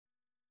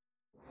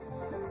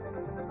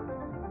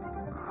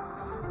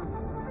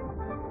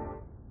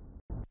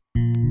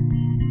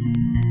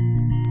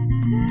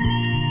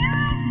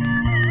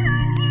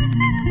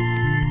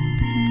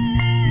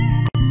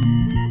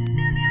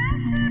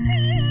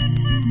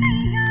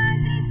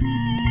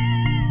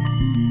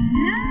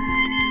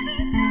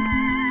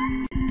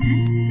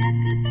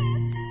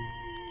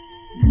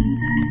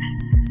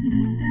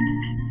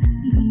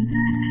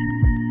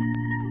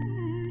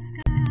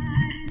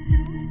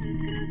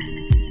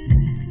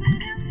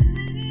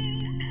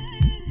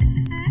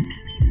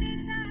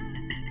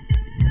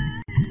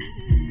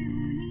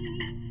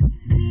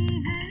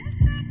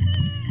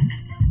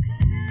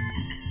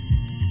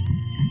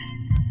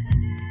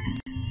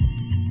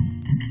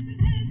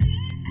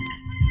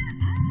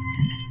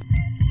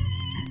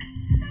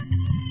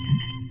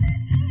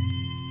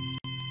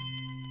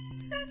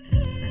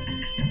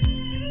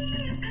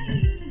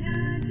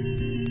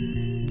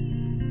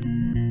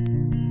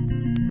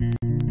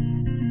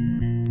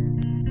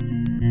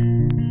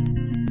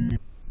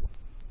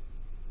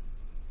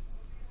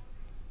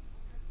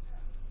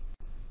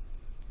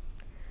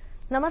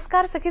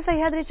नमस्कार. सखी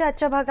सह्याद्रीच्या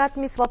आजच्या भागात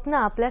मी स्वप्ना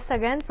आपल्या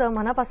सगळ्यांचं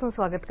मनापासून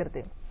स्वागत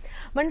करते.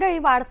 मंडळी,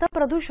 वाढतं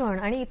प्रदूषण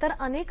आणि इतर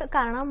अनेक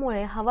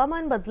कारणांमुळे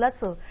हवामान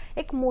बदलाचं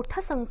एक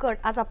मोठं संकट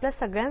आज आपल्या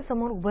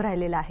सगळ्यांसमोर उभं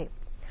राहिलेलं आहे.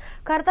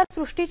 खरं तर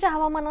सृष्टीच्या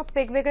हवामानात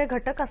वेगवेगळे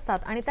घटक असतात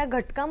आणि त्या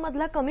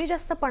घटकांमधला कमी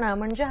जास्तपणा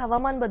म्हणजे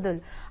हवामान बदल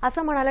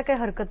असं म्हणायला काही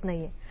हरकत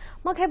नाहीये.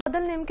 मग हे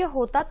बदल नेमके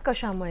होतात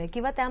कशामुळे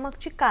किंवा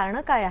त्यामागची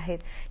कारणं काय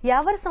आहेत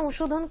यावर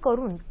संशोधन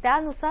करून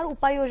त्यानुसार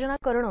उपाययोजना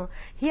करणं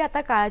ही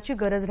आता काळाची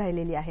गरज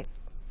राहिलेली आहे.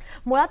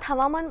 मुळात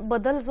हवामान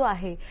बदल जो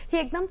आहे ही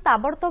एकदम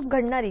ताबडतोब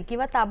घडणारी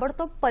किंवा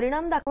ताबडतोब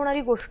परिणाम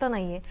दाखवणारी गोष्ट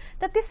नाहीये,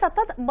 तर ती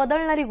सतत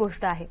बदलणारी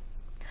गोष्ट आहे.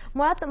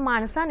 मुळात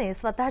माणसाने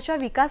स्वतःच्या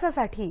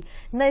विकासासाठी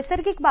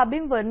नैसर्गिक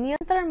बाबींवर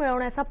नियंत्रण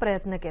मिळवण्याचा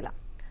प्रयत्न केला.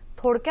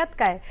 थोडक्यात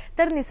काय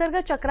तर निसर्ग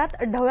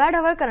चक्रात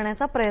ढवळाढवळ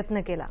करण्याचा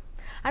प्रयत्न केला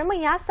आणि मग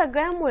या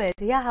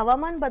सगळ्यामुळेच या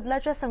हवामान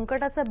बदलाच्या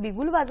संकटाचा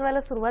बिगुल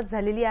वाजवायला सुरुवात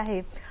झालेली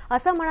आहे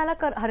असं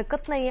म्हणायला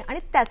हरकत नाहीये. आणि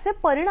त्याचे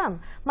परिणाम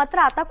मात्र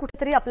आता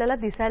कुठेतरी आपल्याला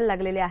दिसायला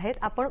लागलेले आहेत,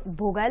 आपण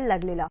भोगायला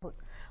लागलेलो आहोत.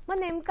 मग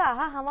नेमका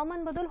हा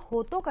हवामान बदल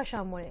होतो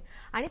कशामुळे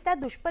आणि त्या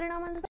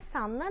दुष्परिणामांचा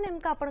सामना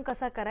नेमका आपण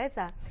कसा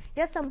करायचा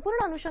या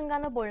संपूर्ण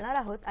अनुषंगानं बोलणार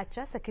आहोत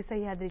आजच्या सखी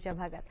सह्याद्रीच्या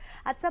भागात.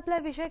 आजचा आपला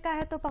विषय काय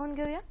आहे तो पाहून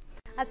घेऊया.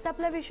 आजचा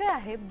आपला विषय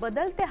आहे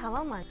बदलते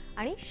हवामान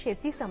आणि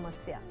शेती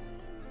समस्या.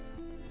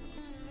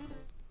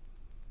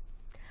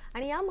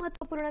 आणि या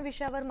महत्त्वपूर्ण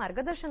विषयावर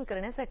मार्गदर्शन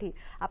करण्यासाठी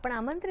आपण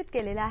आमंत्रित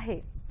केलेला आहे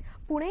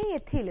पुणे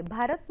येथील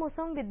भारत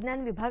मोसम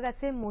विज्ञान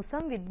विभागाचे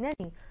मोसम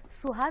विज्ञानी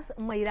सुहास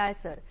मैराळ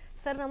सर.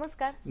 सर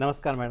नमस्कार.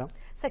 नमस्कार मॅडम.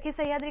 सखी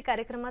सह्याद्री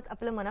कार्यक्रमात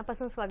आपलं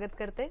मनापासून स्वागत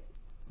करते.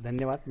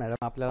 धन्यवाद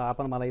मॅडम.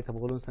 आपण मला इथं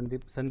बोलून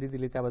संधी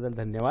दिली त्याबद्दल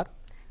धन्यवाद.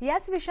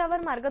 याच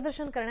विषयावर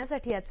मार्गदर्शन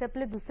करण्यासाठी आजचे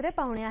आपले दुसरे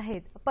पाहुणे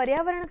आहेत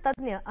पर्यावरण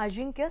तज्ञ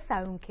अजिंक्य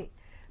साळुंखे.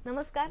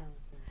 नमस्कार.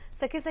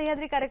 सखी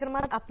सह्याद्री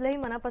कार्यक्रमात आपलंही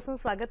मनापासून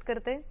स्वागत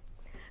करते.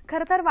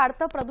 खरं तर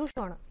वाढतं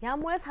प्रदूषण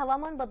यामुळेच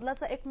हवामान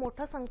बदलाचं एक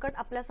मोठं संकट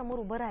आपल्या समोर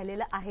उभं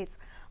राहिलेलं आहेच.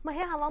 मग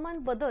हे हवामान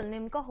बदल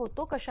नेमका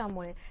होतो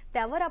कशामुळे,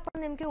 त्यावर आपण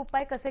नेमके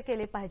उपाय कसे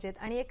केले पाहिजेत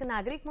आणि एक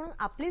नागरिक म्हणून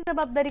आपली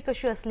जबाबदारी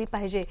कशी असली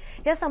पाहिजे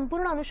या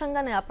संपूर्ण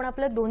अनुषंगाने आपण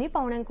आपल्या दोन्ही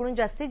पाहुण्यांकडून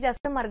जास्तीत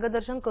जास्त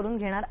मार्गदर्शन करून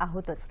घेणार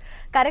आहोतच.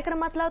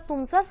 कार्यक्रमातला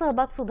तुमचा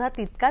सहभाग सुद्धा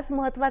तितकाच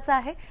महत्त्वाचा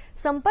आहे.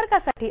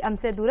 संपर्कासाठी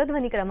आमचे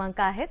दूरध्वनी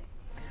क्रमांक आहेत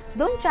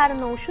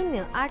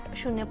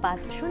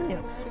 24908050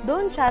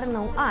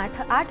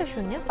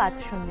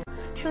 24988050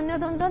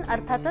 022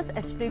 अर्थातच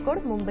एसटी कोड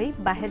मुंबई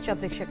बाहेरच्या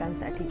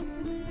प्रेक्षकांसाठी.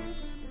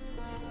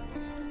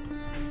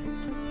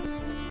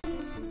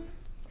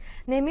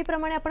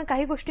 नेहमीप्रमाणे आपण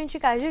काही गोष्टींची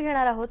काळजी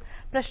घेणार आहोत.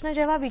 प्रश्न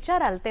जेव्हा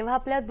विचाराल तेव्हा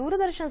आपल्या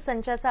दूरदर्शन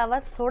संचाचा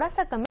आवाज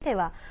थोडासा कमी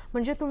ठेवा,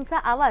 म्हणजे तुमचा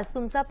आवाज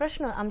तुमचा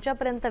प्रश्न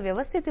आमच्यापर्यंत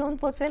व्यवस्थित येऊन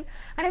पोहोचेल.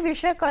 आणि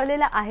विषय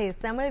कळलेला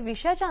आहेच, त्यामुळे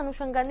विषयाच्या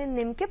अनुषंगाने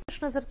नेमके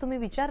प्रश्न जर तुम्ही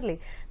विचारले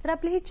तर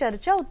आपली ही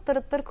चर्चा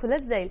उत्तरोत्तर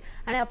खुलत जाईल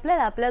आणि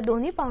आपल्याला आपल्या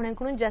दोन्ही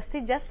पाहुण्यांकडून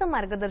जास्तीत जास्त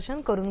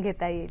मार्गदर्शन करून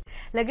घेता येईल.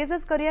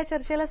 लगेचच करूया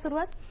चर्चेला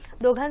सुरुवात.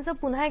 दोघांचं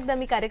पुन्हा एकदा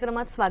मी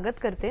कार्यक्रमात स्वागत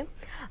करते.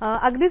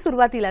 अगदी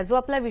सुरुवातीला जो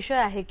आपला विषय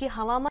आहे की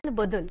हवामान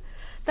बदल,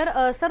 तर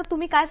सर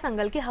तुम्ही काय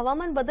सांगाल की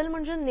हवामान बदल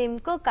म्हणजे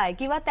नेमकं काय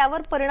किंवा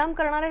त्यावर परिणाम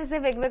करणारे जे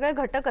वेगवेगळे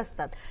घटक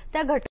असतात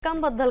त्या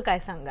घटकांबद्दल काय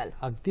सांगाल?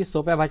 अगदी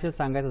सोप्या भाषेत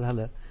सांगायचं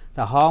झालं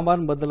तर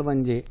हवामान बदल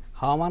म्हणजे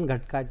हवामान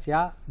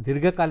घटकाच्या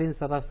दीर्घकालीन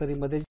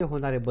सरासरीमध्ये जे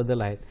होणारे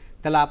बदल आहेत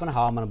त्याला आपण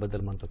हवामान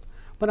बदल म्हणतो.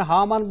 पण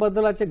हवामान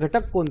बदलाचे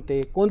घटक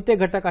कोणते कोणते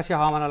घटक असे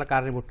हवामानाला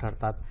कारणीभूत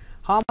ठरतात?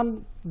 हवामान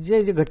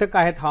जे घटक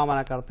आहेत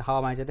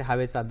हवामानाचे ते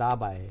हवेचा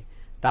दाब आहे,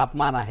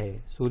 तापमान आहे,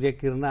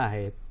 सूर्यकिरण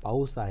आहेत,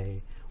 पाऊस आहे,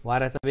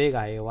 वाऱ्याचा वेग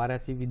आहे,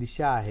 वाऱ्याची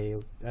दिशा आहे,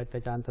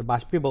 त्याच्यानंतर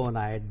बाष्पीभवन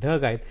आहे,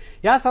 ढग आहेत.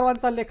 या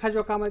सर्वांचा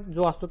लेखाजोखा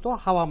जो असतो तो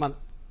हवामान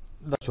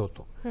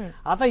दर्शवतो.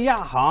 आता या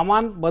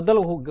हवामान बदल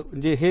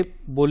म्हणजे हे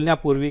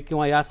बोलण्यापूर्वी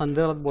किंवा या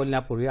संदर्भात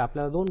बोलण्यापूर्वी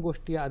आपल्याला दोन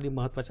गोष्टी आधी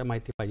महत्त्वाच्या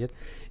माहिती पाहिजेत.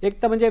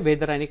 एक तर म्हणजे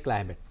वेदर आणि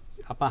क्लायमेट.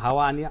 आपण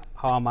हवा आणि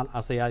हवामान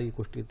असं या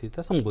गोष्टी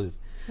तिथं संबोधित.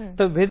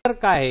 तर वेदर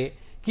काय आहे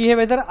की हे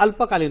वेदर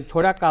अल्पकालीन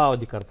थोड्या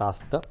कालावधी करता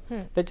असतं,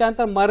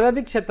 त्याच्यानंतर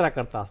मर्यादित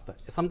क्षेत्राकरता असतं.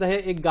 समजा हे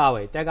एक गाव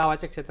आहे, त्या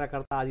गावाच्या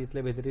क्षेत्राकरता आज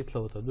इथलं वेदर इथलं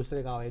होतं,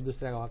 दुसरे गाव आहे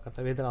दुसऱ्या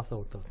गावाकरता वेदर असं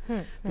होतं,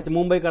 त्याचं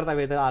मुंबई करता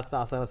वेदर आजचं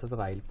असं असंच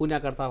राहील,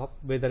 पुण्याकरता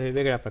वेदर हे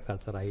वेगळ्या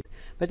प्रकारचं राहील.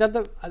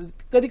 त्याच्यानंतर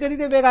कधी कधी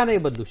ते वेगाने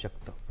बदलू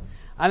शकतं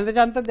आणि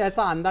त्याच्यानंतर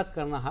त्याचा अंदाज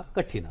करणं हा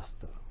कठीण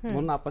असतं.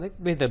 म्हणून आपण एक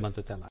वेदर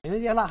म्हणतो त्याला.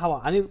 म्हणजे याला हवा.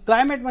 आणि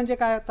क्लायमेट म्हणजे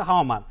काय तर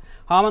हवामान.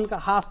 हवामान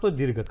हा असतो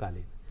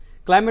दीर्घकालीन.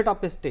 Climate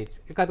of a stage.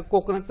 एखादं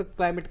कोकणाचं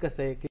क्लायमेट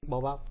कसं आहे की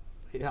बाबा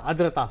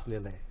आर्द्रता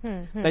असलेलं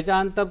आहे.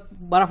 त्याच्यानंतर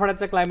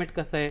मराठवाड्याचं क्लायमेट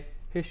कसं आहे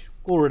हे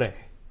कोरडं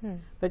आहे.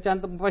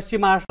 त्याच्यानंतर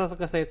पश्चिम महाराष्ट्राचं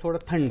कसं आहे थोडं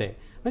थंड आहे.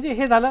 म्हणजे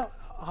हे झालं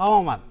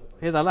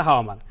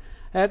हवामान.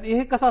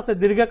 हे कसं असतं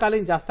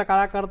दीर्घकालीन जास्त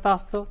काळाकरता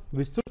असतं.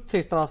 विस्तृत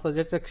क्षेत्र असतं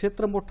ज्याचं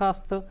क्षेत्र मोठं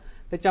असतं.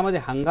 त्याच्यामध्ये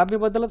हंगामी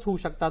बदलच होऊ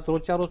शकतात.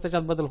 रोजच्या रोज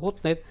त्याच्यात बदल होत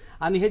नाहीत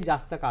आणि हे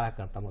जास्त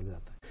काळाकरता म्हणलं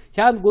जातं.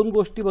 ह्या दोन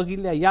गोष्टी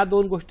बघितल्या. या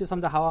दोन गोष्टी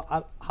समजा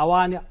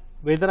हवा आणि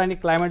वेदर आणि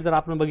क्लायमेट जर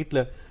आपण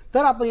बघितलं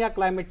तर आपण या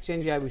क्लायमेट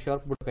चेंज या विषयावर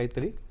पुढे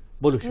काहीतरी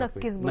बोलू शकतो.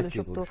 नक्कीच बोलू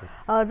शकतो.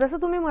 जसं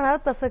तुम्ही म्हणालात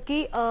तसं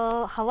की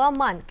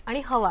हवामान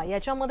आणि हवा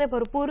याच्यामध्ये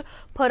भरपूर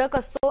फरक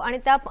असतो आणि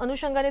त्या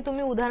अनुषंगाने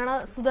तुम्ही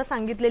उदाहरणं सुद्धा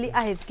सांगितलेली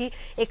आहेच की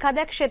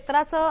एखाद्या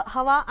क्षेत्राचं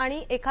हवा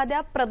आणि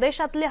एखाद्या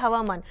प्रदेशातले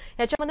हवामान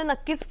याच्यामध्ये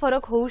नक्कीच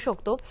फरक होऊ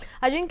शकतो.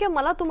 अजिंक्य,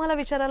 मला तुम्हाला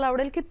विचारायला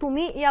आवडेल की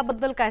तुम्ही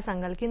याबद्दल काय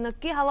सांगाल की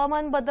नक्की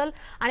हवामान बदल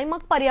आणि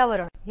मग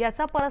पर्यावरण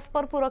याचा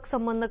परस्पर पूरक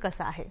संबंध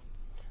कसा आहे?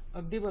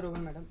 अगदी बरोबर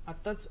मॅडम.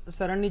 आताच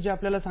सरांनी जे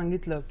आपल्याला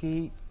सांगितलं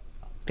की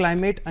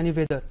क्लायमेट आणि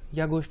वेदर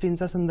या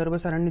गोष्टींचा संदर्भ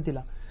सरांनी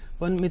दिला.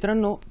 पण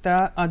मित्रांनो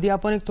त्याआधी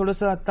आपण एक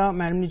थोडंसं आता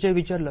मॅडमनी जे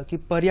विचारलं की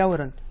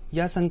पर्यावरण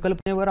या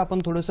संकल्पनेवर आपण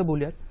थोडंसं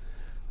बोलूयात.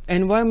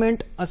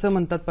 एन्व्हायरमेंट असं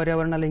म्हणतात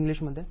पर्यावरणाला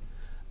इंग्लिशमध्ये.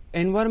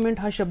 एन्व्हायरमेंट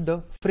हा शब्द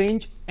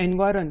फ्रेंच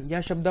एन्व्हायरन या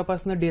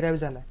शब्दापासून डिराईव्ह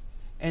झालाय.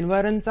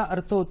 एन्व्हायरनचा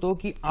अर्थ होतो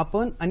की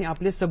आपण आणि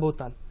आपले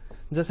सभोवताल.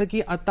 जसं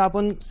की आता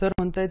आपण सर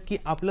म्हणतायत की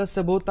आपलं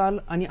सभोवताल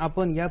आणि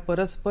आपण या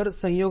परस्पर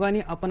संयोगाने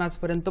आपण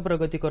आजपर्यंत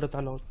प्रगती करत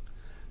आलो आहोत.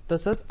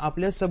 तसंच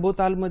आपल्या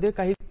सभोवतालमध्ये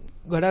काही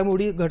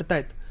घडामोडी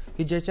घडतायत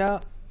की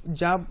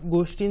ज्या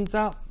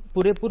गोष्टींचा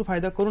पुरेपूर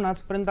फायदा करून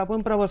आजपर्यंत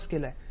आपण प्रवास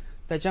केलाय.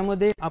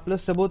 त्याच्यामध्ये आपलं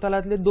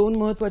सभोवतालातले दोन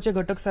महत्वाचे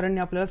घटक सरांनी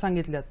आपल्याला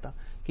सांगितले आता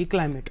की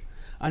क्लायमेट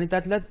आणि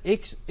त्यातल्यात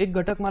एक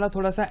घटक मला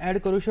थोडासा ऍड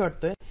करूशी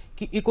वाटतोय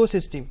की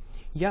इकोसिस्टीम.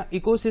 या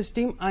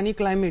इकोसिस्टीम आणि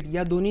क्लायमेट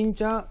या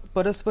दोन्हींच्या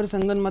परस्पर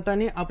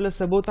संगनमताने आपलं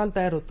सभोवताल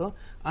तयार होतं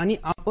आणि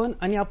आपण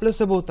आणि आपलं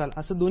सभोवताल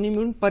असं दोन्ही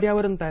मिळून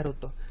पर्यावरण तयार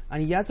होतं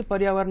आणि याच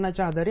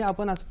पर्यावरणाच्या आधारे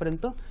आपण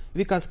आजपर्यंत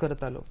विकास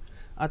करत आलो.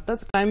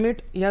 आताच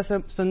क्लायमेट या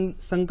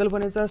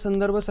संकल्पनेचा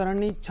संदर्भ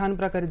सरांनी छान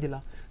प्रकारे दिला.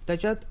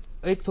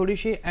 त्याच्यात एक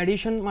थोडीशी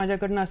ऍडिशन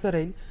माझ्याकडनं असं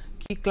राहील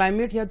की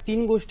क्लायमेट या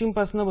 3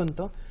 गोष्टींपासून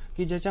बनतं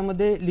की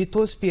ज्याच्यामध्ये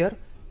लिथोस्फिअर,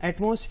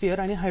 ऍटमॉस्फिअर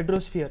आणि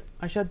हायड्रोस्फिअर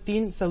अशा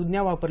 3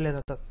 संज्ञा वापरल्या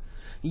जातात.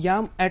 या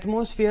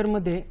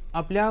ऍटमॉस्फिअरमध्ये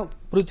आपल्या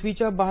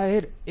पृथ्वीच्या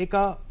बाहेर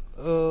एका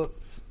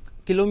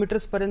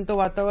किलोमीटर्स पर्यंत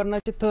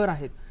वातावरणाचे थर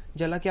आहेत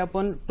ज्याला की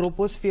आपण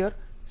ट्रोपोस्फिअर,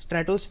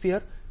 स्ट्रॅटोस्फिअर,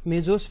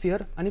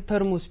 मेझोस्फिअर आणि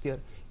थर्मोस्फिअर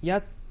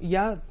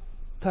या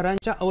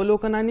थरांच्या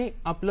अवलोकनाने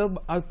आपलं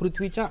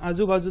पृथ्वीच्या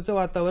आजूबाजूचं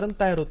वातावरण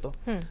तयार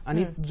होतं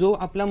आणि जो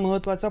आपला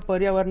महत्वाचा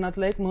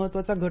पर्यावरणातला एक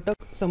महत्वाचा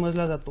घटक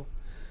समजला जातो.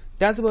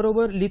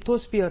 त्याचबरोबर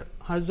लिथोस्फिअर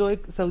हा जो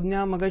एक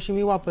संज्ञा मगाशी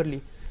मी वापरली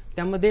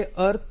त्यामध्ये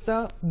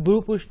अर्थचा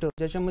भूपृष्ठ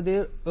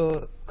ज्याच्यामध्ये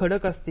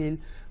खडक असतील,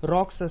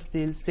 रॉक्स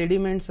असतील,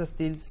 सेडिमेंट्स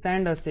असतील,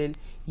 सँड असेल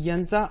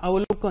यांचा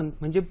अवलोकन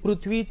म्हणजे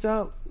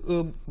पृथ्वीचा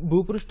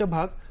भूपृष्ठ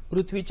भाग,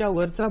 पृथ्वीच्या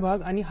वरचा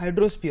भाग आणि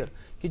हायड्रोस्फिअर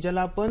की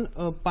ज्याला आपण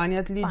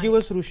पाण्यातली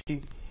जीवसृष्टी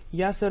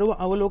या सर्व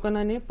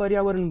अवलोकनाने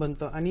पर्यावरण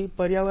बनतं आणि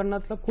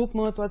पर्यावरणातला खूप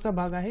महत्वाचा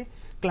भाग आहे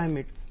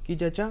क्लायमेट की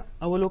ज्याच्या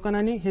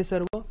अवलोकनाने हे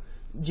सर्व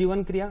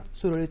जीवनक्रिया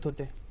सुरळीत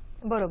होते.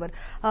 बरोबर.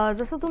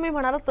 जसं तुम्ही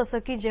म्हणालात तसं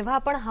की जेव्हा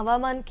आपण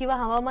हवामान किंवा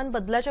हवामान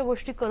बदलाच्या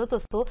गोष्टी करत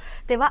असतो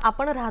तेव्हा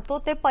आपण राहतो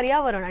ते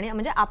पर्यावरण आणि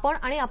म्हणजे आपण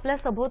आणि आपल्या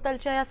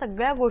सभोवतालच्या या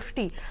सगळ्या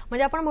गोष्टी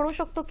म्हणजे आपण म्हणू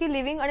शकतो की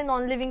लिव्हिंग आणि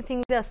नॉन लिव्हिंग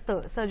थिंग जे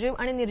असतं सजीव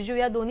आणि निर्जीव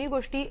या दोन्ही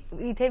गोष्टी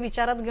इथे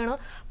विचारात घेणं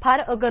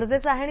फार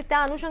गरजेचं आहे आणि त्या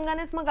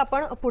अनुषंगानेच मग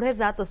आपण पुढे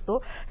जात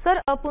असतो. सर,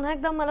 पुन्हा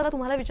एकदा मला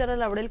तुम्हाला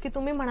विचारायला आवडेल की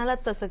तुम्ही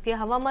म्हणालात तसं की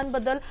हवामान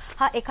बदल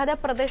हा एखाद्या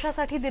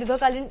प्रदेशासाठी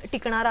दीर्घकालीन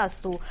टिकणारा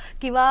असतो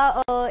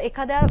किंवा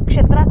एखाद्या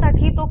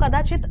क्षेत्रासाठी तो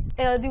कदाचित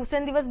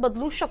दिवसेंदिवस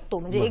बदलू शकतो.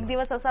 म्हणजे एक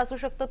दिवस असा असू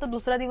शकतो तर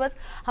दुसरा दिवस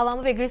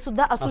हवामान वेगळी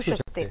सुद्धा असू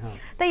शकते.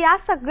 तर या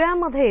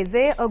सगळ्यामध्ये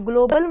जे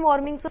ग्लोबल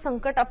वॉर्मिंगचं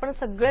संकट आपण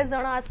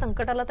सगळेजण आज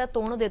संकटाला त्या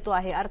तोंड देतो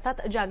आहे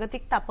अर्थात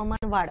जागतिक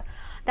तापमान वाढ.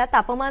 त्या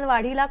तापमान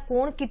वाढीला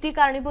कोण किती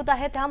कारणीभूत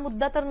आहे हा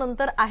मुद्दा तर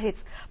नंतर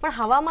आहेच. पण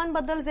हवामान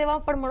बदल जेव्हा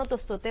आपण म्हणत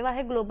असतो तेव्हा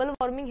हे ग्लोबल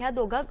वॉर्मिंग ह्या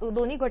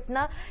दोन्ही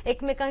घटना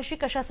एकमेकांशी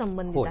कशा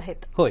संबंधित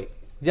आहेत? होय,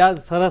 ज्या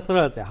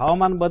सरळच आहे.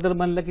 हवामान बदल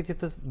म्हणलं की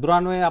तिथं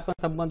दुरान्वये आपण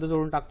संबंध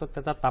जोडून टाकतो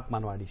त्याचा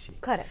तापमान वाढीशी.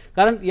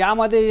 कारण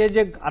यामध्ये हे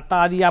जे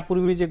आता आधी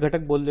यापूर्वी जे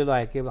घटक बोललेलो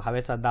आहे की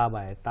हवेचा दाब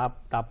आहे,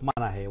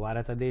 तापमान आहे,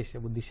 वाऱ्याचा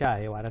दिशा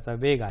आहे, वाऱ्याचा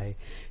वेग आहे,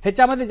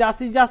 ह्याच्यामध्ये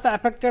जास्तीत जास्त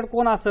अफेक्टेड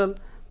कोण असेल,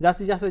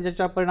 जास्तीत जास्त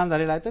ज्याच्यावर परिणाम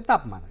झालेला आहे तो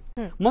तापमान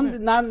आहे.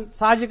 म्हणून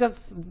साहजिकच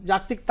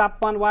जागतिक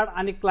तापमान वाढ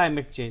आणि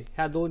क्लायमेट चेंज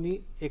ह्या दोन्ही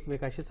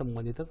एकमेकाशी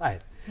संबंधितच आहेत.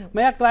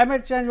 मग या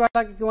क्लायमेट चेंज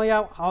वाढा किंवा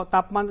या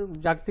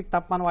जागतिक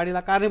तापमान वाढीला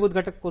कारणीभूत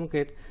घटक कोणते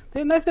आहेत?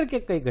 ते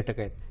नैसर्गिक काही घटक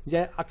आहेत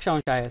जे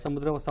अक्षांश आहे,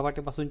 समुद्र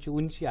सपाटीपासूनची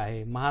उंची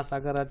आहे,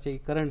 महासागराचे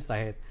करंट्स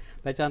आहेत,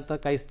 त्याच्यानंतर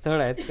काही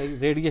स्थळ आहेत, काही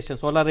रेडिएशन,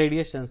 सोलार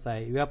रेडिएशन्स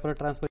आहे, इव्हॅपोरेट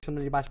ट्रान्सपिरेशन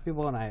म्हणजे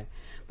बाष्पीभवन आहे,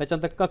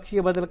 त्याच्यानंतर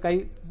कक्षीय बदल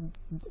काही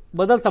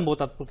बदल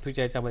संभवतात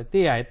पृथ्वीच्या याच्यामध्ये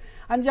ते आहेत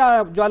आणि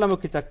जो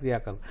ज्वालामुखीचा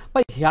क्रियाकलाप.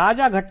 पण ह्या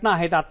ज्या घटना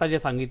आहेत आता जे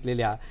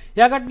सांगितलेल्या,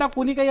 या घटना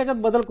कुणी काही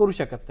याच्यात बदल करू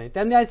शकत नाही,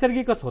 त्या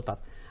नैसर्गिकच होतात.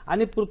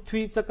 आणि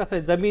पृथ्वीचं कसं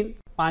आहे, जमीन,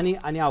 पाणी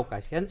आणि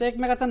अवकाश यांचं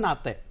एकमेकाचं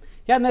नातं आहे.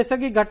 या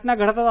नैसर्गिक घटना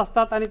घडतच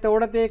असतात आणि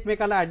तेवढं ते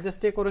एकमेकाला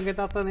ऍडजस्ट करून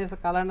घेतात आणि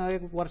कालानं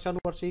एक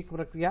वर्षानुवर्ष ही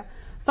प्रक्रिया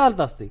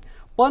चालत असते.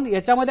 पण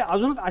याच्यामध्ये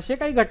अजून असे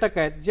काही घटक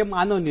आहेत जे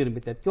मानव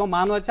निर्मित आहेत किंवा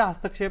मानवाचा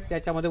हस्तक्षेप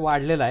याच्यामध्ये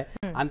वाढलेला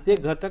आहे आणि ते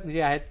घटक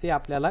जे आहेत ते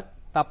आपल्याला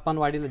तापमान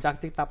वाढीला,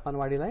 जागतिक तापमान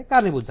वाढीला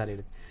कारणीभूत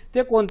झालेले आहेत.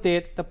 ते कोणते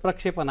आहेत तर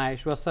प्रक्षेपण आहे,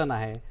 श्वसन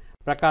आहे,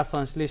 प्रकाश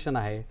संश्लेषण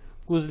आहे,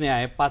 कुजणे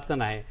आहे,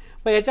 पाचन आहे.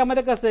 पण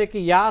याच्यामध्ये कसं आहे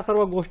की या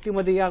सर्व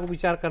गोष्टीमध्ये या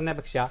विचार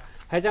करण्यापेक्षा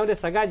ह्याच्यामध्ये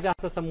सगळ्यात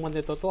जास्त संबंध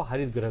येतो तो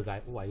हरितगृह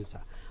वायूचा.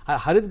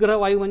 हरितगृह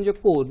वायू म्हणजे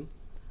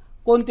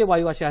कोणते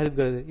वायू असे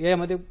हरितगृह?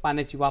 यामध्ये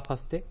पाण्याची वाफ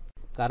असते,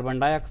 कार्बन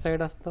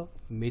डायऑक्साईड असतं,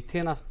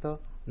 मिथेन असतं,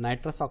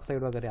 नायट्रस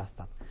ऑक्साईड वगैरे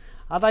असतात.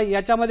 आता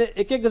याच्यामध्ये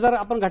एक एक जर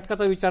आपण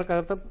घटकाचा विचार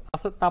केला तर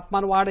असं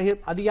तापमान वाढ हे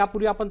आधी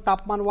यापूर्वी आपण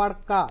तापमान वाढ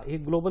का, हे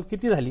ग्लोबल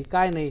किती झाली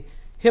काय नाही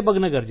हे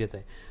बघणं गरजेचं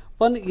आहे.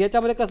 पण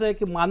याच्यामध्ये कसं आहे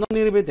की मानव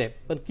निर्मित आहे,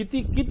 पण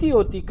किती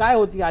होती काय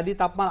होती आधी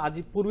तापमान?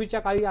 आधी पूर्वीच्या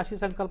काळी अशी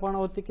संकल्पना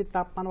होती की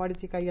तापमान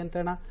वाढीची काही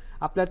यंत्रणा,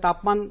 आपल्या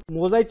तापमान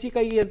मोजायची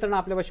काही यंत्रणा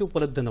आपल्यापाशी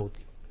उपलब्ध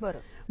नव्हती.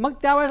 मग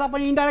त्यावेळेस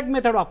आपण इनडायरेक्ट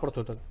मेथड वापरत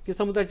होतो की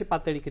समुद्राची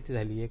पातळी किती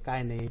झाली आहे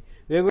काय नाही,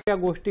 वेगवेगळ्या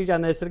गोष्टी ज्या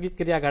नैसर्गिक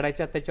क्रिया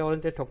घडायच्या त्याच्यावरून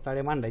ते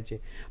ठोकताळे मांडायचे.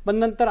 पण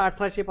नंतर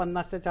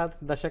 1850च्या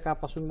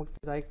दशकापासून मग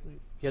त्याचा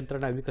एक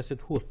यंत्रणा विकसित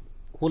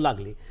होऊ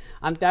लागली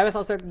आणि त्यावेळेस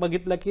असं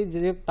बघितलं की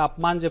जे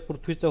तापमान जे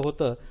पृथ्वीचं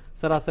होतं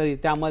सरासरी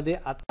त्यामध्ये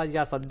आता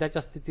ज्या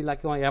सध्याच्या स्थितीला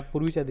किंवा या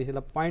पूर्वीच्या दिशेला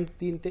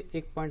 0.3 ते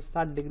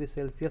 1.7 डिग्री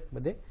सेल्सिअस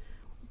मध्ये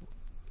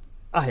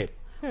आहे.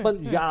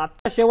 पण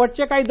आता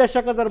शेवटचे काही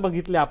दशक जर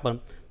बघितले आपण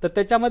तर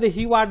त्याच्यामध्ये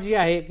ही वाढ जी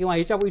आहे किंवा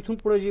हिच्या इथून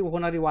पुढे जी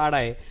होणारी वाढ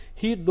आहे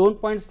ही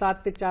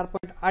 2.7 ते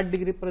 4.8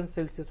 डिग्री पर्यंत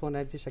सेल्सिअस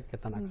होण्याची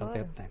शक्यता नाकारता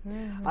येत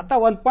नाही. आता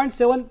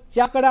 1.7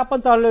 याकडे आपण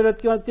चाललेलो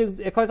किंवा ते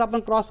एखाद्या आपण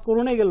क्रॉस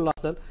करूनही गेलेलो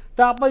असेल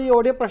तर आपण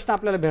एवढे प्रश्न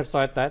आपल्याला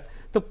भेडसावत आहेत.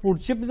 तर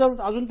पुढची जर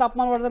अजून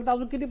तापमान वाढेल तर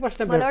अजून किती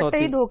प्रश्न भेडसावतील?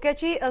 ही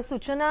धोक्याची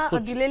सूचना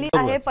दिलेली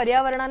आहे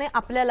पर्यावरणाने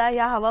आपल्याला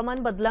या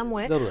हवामान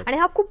बदलामुळे आणि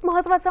हा खूप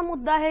महत्वाचा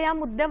मुद्दा आहे. या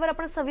मुद्द्यावर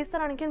आपण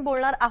सविस्तर आणखीन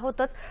बोलणार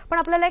आहोतच, पण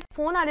आपल्याला एक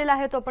फोन आलेला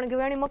आहे तो आपण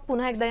घेऊया आणि मग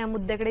पुन्हा एकदा या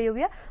मुद्द्याकडे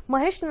येऊया.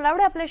 महेश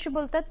नलावडे आपल्याशी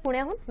बोलतात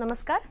पुण्याहून.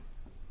 नमस्कार.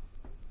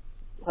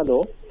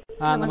 हॅलो.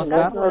 हा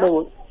नमस्कार.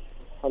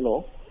 हॅलो.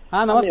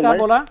 हा नमस्कार,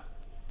 बोला.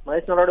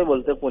 महेश नलावडे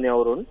बोलतोय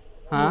पुण्यावरून.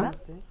 हा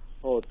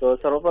हो, तर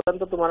सर्वप्रथम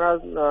तर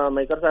तुम्हाला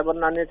मैकर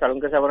साहेबांना आणि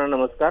चाळुंके साहेबांना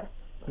नमस्कार.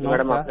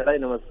 मॅडम आपल्यालाही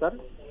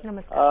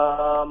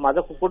नमस्कार. माझं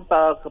कुक्कुट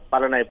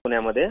पालन आहे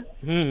पुण्यामध्ये.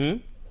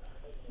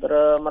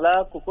 तर मला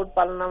कुक्कुट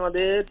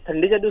पालनामध्ये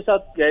थंडीच्या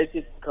दिवसात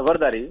घ्यायची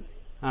खबरदारी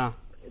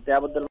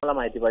त्याबद्दल मला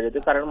माहिती पाहिजे होती,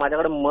 कारण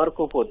माझ्याकडे मर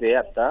खूप होते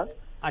आता.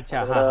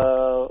 अच्छा.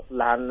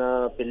 लहान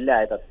पिल्ले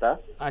आहेत आता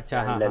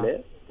आणलेले,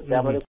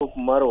 त्यामध्ये खूप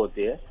मर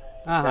होते.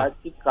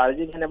 त्याची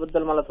काळजी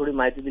घेण्याबद्दल मला थोडी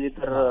माहिती दिली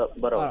तर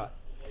बरं.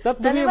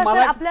 धन्यवाद.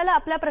 आपल्याला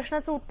आपल्या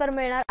प्रश्नाचं उत्तर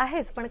मिळणार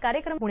आहेच, पण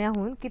कार्यक्रम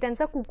पुण्याहून की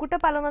त्यांचा कुक्कुट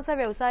पालनाचा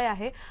व्यवसाय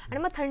आहे आणि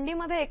मग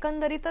थंडीमध्ये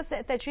एकंदरीतच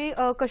त्याची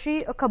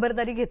कशी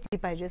खबरदारी घेतली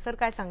पाहिजे, सर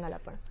काय सांगाल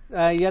आपण?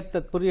 या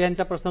तत्पूर्वी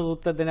यांच्या प्रश्नाचं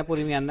उत्तर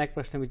देण्यापूर्वी मी यांना एक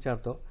प्रश्न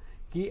विचारतो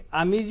की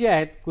आम्ही जे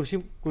आहेत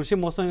कृषी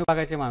महसूल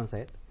विभागाचे माणसं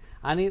आहेत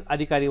आणि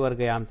अधिकारी वर्ग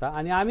आहे आमचा,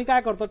 आणि आम्ही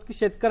काय करतो की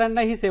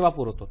शेतकऱ्यांना ही सेवा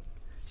पुरवतो,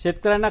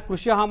 शेतकऱ्यांना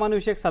कृषी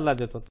हवामानविषयक सल्ला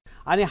देतो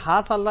आणि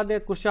हा सल्ला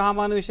कृषी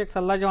हवामानविषयक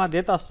सल्ला जेव्हा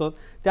देत असतो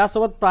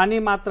त्यासोबत प्राणी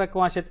मात्र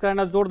किंवा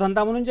शेतकऱ्यांना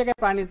जोडधंदा म्हणून जे काही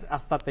प्राणी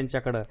असतात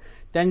त्यांच्याकडे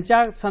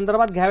त्यांच्या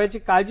संदर्भात घ्यावयाची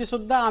काळजी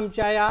सुद्धा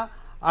आमच्या या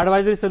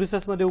ॲडवायझरी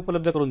सर्व्हिसेसमध्ये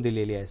उपलब्ध करून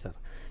दिलेली आहे. सर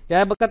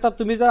या बघता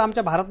तुम्ही जर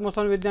आमच्या भारत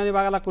मौसम विज्ञान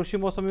विभागाला, कृषी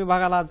मौसम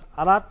विभागाला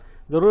आलात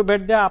जरूर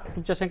भेट द्या,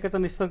 तुमच्या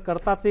शंकेचं निश्चित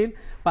करताच येईल.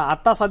 पण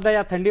आता सध्या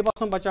या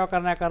थंडीपासून बचाव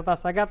करण्याकरता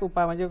सगळ्यात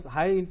उपाय म्हणजे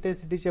हाय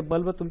इंटेन्सिटीचे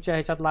बल्ब तुमच्या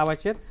ह्याच्यात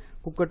लावायचे आहेत,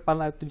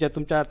 कुक्कुटपालन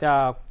तुमच्या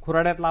त्या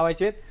खुराड्यात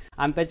लावायचे आहेत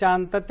आणि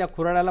त्याच्यानंतर त्या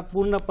खुराड्याला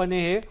पूर्णपणे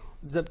हे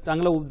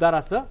चांगलं उबदार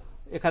असं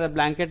एखादं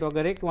ब्लँकेट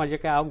वगैरे किंवा जे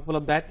काही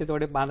उपलब्ध आहेत ते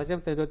थोडे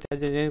बांधायचे,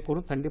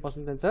 जेणेकरून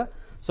थंडीपासून त्यांचं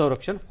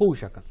संरक्षण होऊ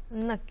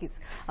शकेल. नक्कीच.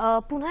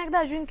 पुन्हा एकदा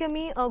अजिंक्य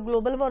मी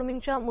ग्लोबल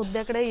वॉर्मिंगच्या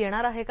मुद्द्याकडे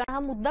येणार आहे, कारण हा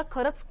मुद्दा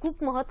खरंच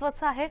खूप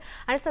महत्वाचा आहे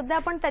आणि सध्या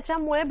आपण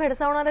त्याच्यामुळे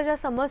भेडसावणाऱ्या ज्या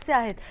समस्या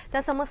आहेत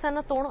त्या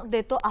समस्यांना तोंड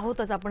देतो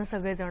आहोतच आपण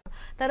सगळेजण.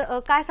 तर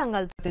काय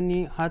सांगाल?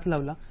 त्यांनी हात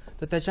लावला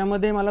तर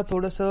त्याच्यामध्ये मला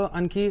थोडंसं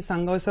आणखी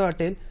सांगावंसं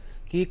वाटेल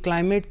की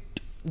क्लायमेट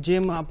जे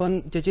आपण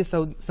ज्याची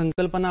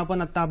संकल्पना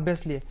आपण आता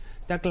अभ्यासली आहे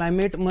त्या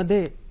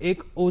क्लायमेटमध्ये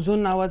एक ओझोन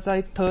नावाचा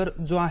एक थर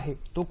जो आहे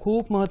तो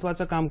खूप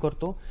महत्वाचं काम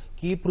करतो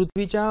की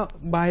पृथ्वीच्या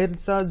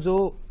बाहेरचा जो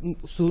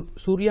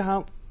सूर्य हा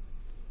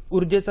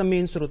ऊर्जेचा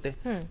मेन स्रोत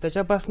आहे,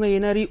 त्याच्यापासून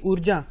येणारी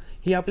ऊर्जा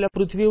ही आपल्या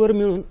पृथ्वीवर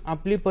मिळून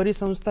आपली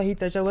परिसंस्था ही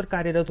त्याच्यावर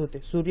कार्यरत होते.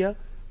 सूर्य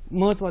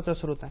महत्वाचा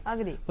स्रोत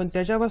आहे, पण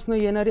त्याच्यापासून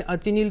येणारी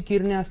अतिनील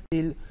किरणे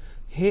असतील,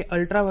 हे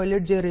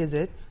अल्ट्राव्हायोलेट जे रेज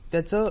आहेत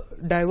त्याचं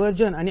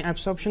डायव्हर्जन आणि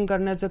ऍब्सॉर्प्शन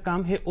करण्याचं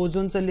काम हे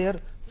ओझोनचं लेअर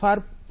फार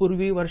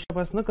पूर्वी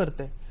वर्षापासून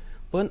करतंय.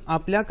 पण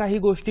आपल्या काही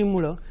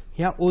गोष्टींमुळे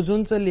ह्या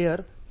ओझोनचं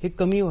लेअर हे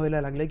कमी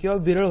व्हायला लागले किंवा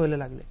विरळ व्हायला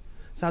लागले.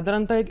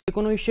 साधारणतः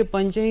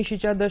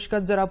 1985च्या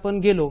दशकात जर आपण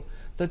गेलो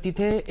तर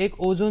तिथे एक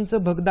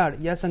ओझोनचं भगदाड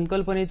या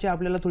संकल्पनेची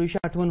आपल्याला थोडीशी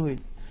आठवण होईल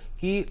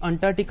की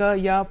अंटार्क्टिका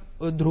या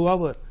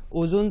ध्रुवावर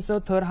ओझोनचा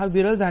थर हा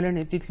विरळ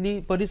झाल्याने तिथली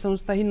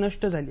परिसंस्था ही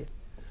नष्ट झाली आहे.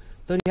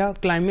 तर ह्या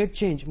क्लायमेट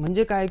चेंज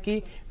म्हणजे काय की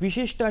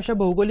विशिष्ट अशा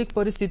भौगोलिक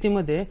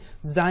परिस्थितीमध्ये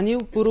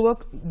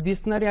जाणीवपूर्वक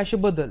दिसणारे असे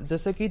बदल,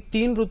 जसं की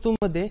 3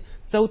 ऋतूमध्ये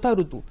 4था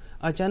ऋतू,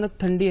 अचानक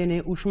थंडी येणे,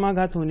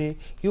 उष्माघात होणे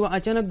किंवा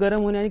अचानक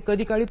गरम होणे आणि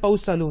कधी काळी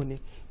पाऊस चालू होणे,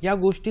 या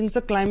गोष्टींचं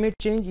क्लायमेट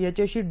चेंज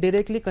याच्याशी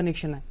डायरेक्टली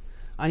कनेक्शन आहे.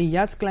 आणि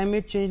याच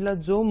क्लायमेट चेंजला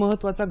जो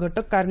महत्वाचा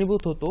घटक कारणीभूत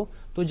होतो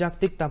तो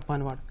जागतिक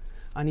तापमानवाढ.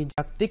 आणि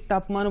जागतिक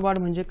तापमानवाढ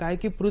म्हणजे काय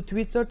की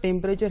पृथ्वीचं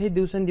टेम्परेचर हे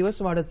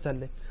दिवसेंदिवस वाढत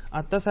चाललंय.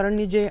 आता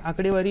सरांनी जे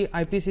आकडेवारी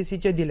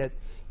IPCCचे दिल्यात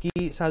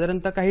की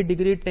साधारणतः काही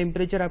डिग्री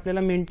टेम्परेचर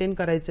आपल्याला मेंटेन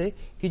करायचंय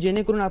की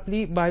जेणेकरून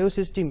आपली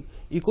बायोसिस्टीम,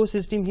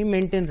 इकोसिस्टीम ही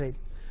मेंटेन राहील.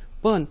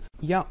 पण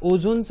या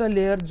ओझोनचा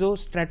लेअर जो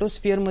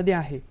स्ट्रॅटोस्फिअर मध्ये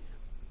आहे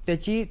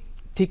त्याची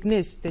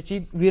थिकनेस, त्याची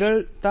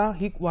विरळता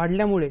ही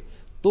वाढल्यामुळे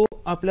तो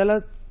आपल्याला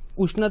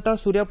उष्णता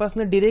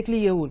सूर्यापासून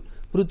डायरेक्टली येऊन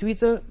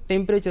पृथ्वीचं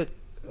टेम्परेचर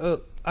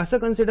असं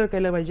कन्सिडर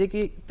केलं पाहिजे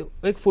की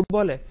एक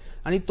फुटबॉल आहे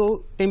आणि तो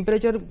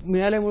टेम्परेचर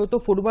मिळाल्यामुळे तो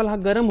फुटबॉल हा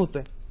गरम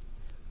होतोय.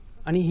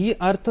 आणि ही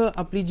अर्थ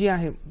आपली जी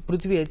आहे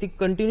पृथ्वी आहे ती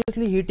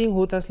कंटिन्युअसली हिटिंग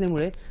होत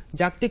असल्यामुळे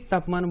जागतिक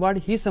तापमान वाढ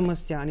ही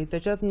समस्या आणि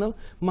त्याच्यातनं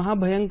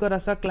महाभयंकर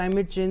असा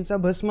क्लायमेट चेंजचा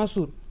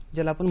भस्मासूर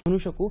ज्याला आपण म्हणू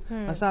शकू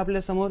असा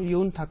आपल्या समोर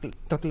येऊन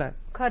थकलाय.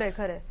 खरे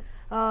खरे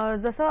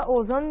जसं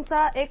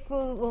ओझोनचा एक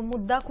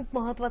मुद्दा खूप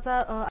महत्वाचा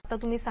आता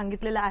तुम्ही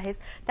सांगितलेला आहेच,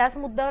 त्याच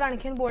मुद्द्यावर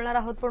आणखीन बोलणार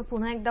आहोत. पण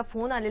पुन्हा एकदा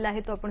फोन आलेला आहे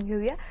तो आपण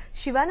घेऊया.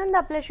 शिवानंद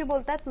आपल्याशी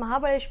बोलतात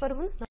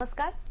महाबळेश्वरहून.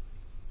 नमस्कार.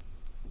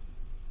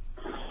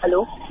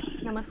 हॅलो.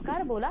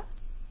 नमस्कार, बोला.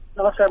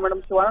 नमस्कार मॅडम,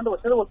 शिवानंद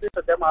वसंत बोलतोय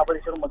सध्या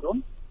महाबळेश्वर मधून.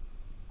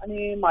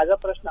 आणि माझा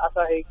प्रश्न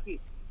असा आहे की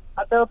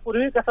आता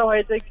पूर्वी कसं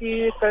व्हायचं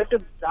की करेक्ट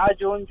 10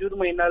 जून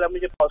महिन्याला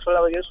म्हणजे पावसाळा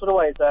वगैरे सुरू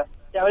व्हायचा,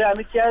 त्यावेळी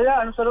आम्ही त्या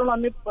अनुसरून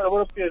आम्ही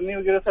बरोबर पेरणी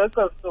वगैरे सगळं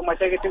करतो,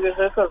 मशागती वगैरे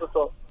सगळं करत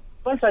होतो.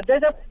 पण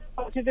सध्याच्या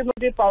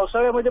परिस्थितीमध्ये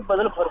पावसाळ्यामध्ये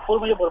बदल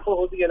भरपूर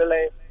होत गेलेला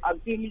आहे.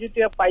 अगदी म्हणजे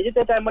ते पाहिजे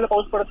त्या टायमाला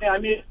पाऊस पडत नाही.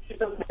 आम्ही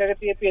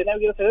मशागती पेरण्या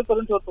वगैरे सगळं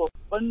करून ठेवतो,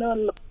 पण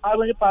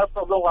फार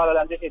प्रॉब्लेम व्हायला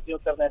आमच्या शेती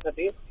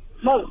करण्यासाठी.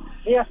 मग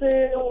हे असे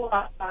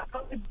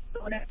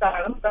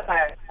कारण काय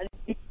आहे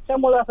आणि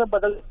त्यामुळे असं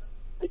बदल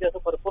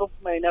भरपूर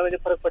महिन्यामध्ये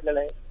फरक पडलेला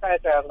आहे, काय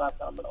कारण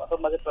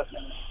असं माझे प्रश्न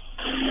आहे.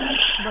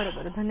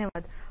 बरोबर,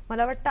 धन्यवाद.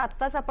 मला वाटतं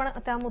आत्ताच आपण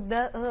त्या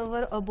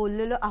मुद्द्यावर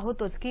बोललेलो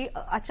आहोतच की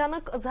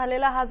अचानक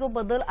झालेला हा जो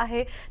बदल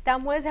आहे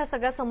त्यामुळेच ह्या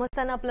सगळ्या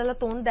समस्यांना आपल्याला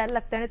तोंड द्यायला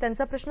लागते. आणि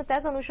त्यांचा प्रश्न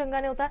त्याच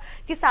अनुषंगाने होता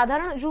की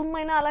साधारण जून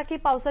महिना आला की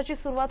पावसाची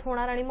सुरुवात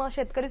होणार आणि मग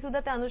शेतकरी सुद्धा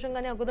त्या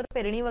अनुषंगाने अगोदर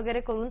पेरणी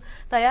वगैरे करून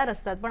तयार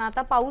असतात. पण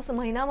आता पाऊस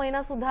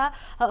महिना सुद्धा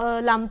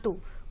लांबतो.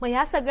 मग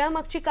ह्या सगळ्या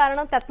मागची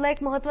कारण, त्यातलं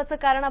एक महत्वाचं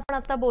कारण आपण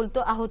आता बोलतो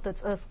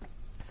आहोतच.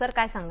 सर,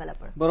 काय सांगाल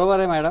आपण? बरोबर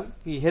आहे मॅडम,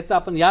 की हेच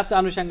आपण याच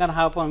अनुषंगाने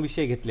हा आपण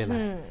विषय घेतलेला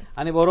आहे.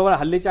 आणि बरोबर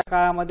हल्लीच्या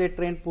काळामध्ये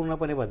ट्रेंड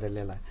पूर्णपणे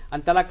बदललेला आहे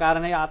आणि त्याला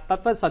कारण आहे आता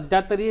तर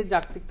सध्या तरी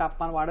जागतिक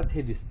तापमान वाढच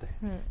हे दिसतंय.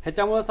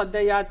 ह्याच्यामुळे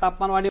सध्या या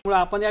तापमान वाढीमुळे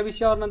आपण या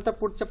विषयावर नंतर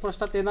पुढच्या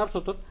प्रश्नात येणारच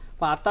होतो,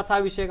 पण आताच हा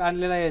विषय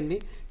आणलेला आहे यांनी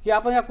की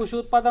आपण या कृषी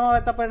उत्पादनावर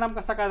याचा परिणाम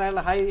कसा काय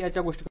झाला हा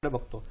याच्या गोष्टीकडे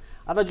बघतो.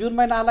 आता जून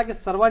महिना आला की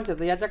सर्वांच्या,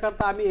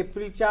 याच्याकरता आम्ही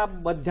एप्रिलच्या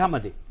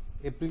मध्यामध्ये,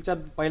 एप्रिलच्या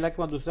पहिल्या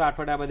किंवा दुसऱ्या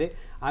आठवड्यामध्ये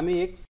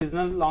आम्ही एक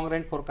सीझनल लॉंग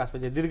रेंज फोरकास्ट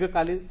म्हणजे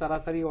दीर्घकालीन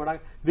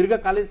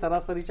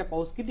सरासरीचा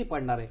पाऊस किती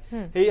पडणार आहे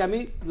हे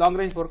आम्ही लॉंग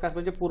रेंज फोरकास्ट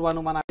म्हणजे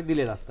पूर्वानुमान आम्ही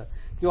दिलेलं असतं.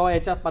 किंवा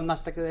याच्यात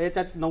 50%,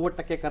 याच्यात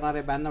 90%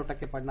 करणारे,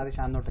 92% पडणारे,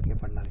 96%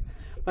 पडणारे.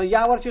 पण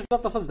यावर्षी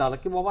सुद्धा तसंच झालं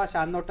की बाबा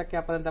 96%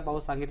 पर्यंत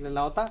पाऊस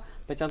सांगितलेला होता.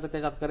 त्याच्यानंतर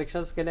त्याच्यात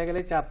करेक्शन्स केल्या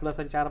गेले, 4+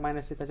 आणि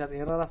 4- त्याच्यात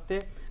एरर असते,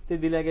 ते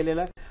दिल्या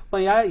गेलेलं.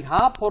 पण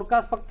हा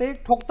फोरकास्ट फक्त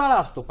एक ठोकताळा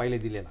असतो पहिले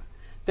दिलेला.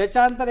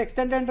 त्याच्यानंतर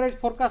एक्सटेंडेड रेंज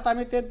फोरकास्ट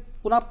आम्ही ते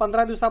पुन्हा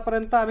 15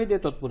 दिवसापर्यंत आम्ही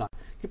देतो पुन्हा,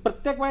 की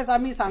प्रत्येक वेळेस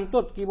आम्ही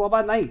सांगतो की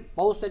बाबा नाही,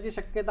 पाऊस त्याची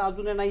शक्यता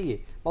अजूनही नाहीये,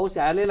 पाऊस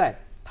आलेला आहे,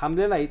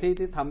 थांबलेला आहे,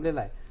 इथे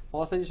थांबलेला आहे,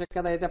 पावसाची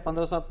शक्यता येत्या 15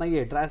 दिवसात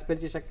नाहीये, ड्राय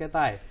स्पेलची शक्यता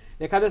आहे.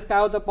 एखाद्या वेळेस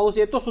काय होतं, पाऊस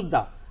येतो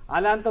सुद्धा,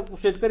 आल्यानंतर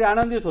शेतकरी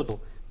आनंदित होतो,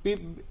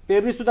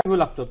 पेरणी सुद्धा घेऊ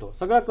लागतो, तो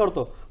सगळं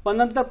करतो, पण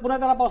नंतर पुन्हा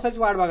त्याला पावसाची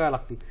वाट बघावी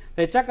लागते.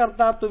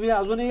 त्याच्याकरता तुम्ही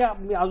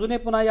अजूनही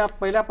पुन्हा या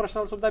पहिल्या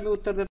प्रश्नाला सुद्धा मी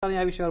उत्तर देताना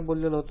या विषयावर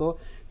बोललेलो होतो.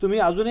 तुम्ही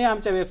अजूनही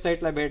आमच्या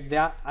वेबसाईटला भेट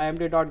द्या,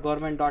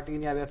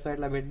 imd.government.in या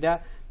वेबसाईटला भेट द्या.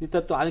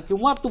 तिथं आणि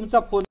किंवा तुमचा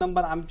फोन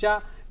नंबर आमच्या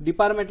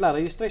डिपार्टमेंटला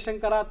रजिस्ट्रेशन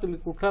करा, तुम्ही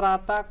कुठं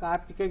राहता, काय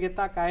पिकं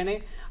घेता, काय नाही,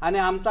 आणि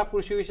आमचा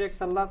कृषीविषयक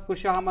सल्ला,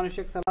 कृषी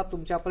हवामानविषयक सल्ला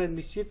तुमच्यापर्यंत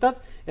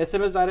निश्चितच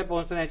SMS द्वारे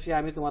पोहोचण्याची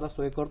आम्ही तुम्हाला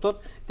सोय करतो.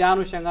 त्या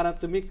अनुषंगाने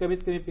तुम्ही कमीत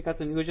कमी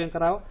पिकाचं नियोजन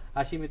करावं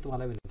अशी मी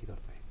तुम्हाला विनंती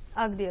करतो.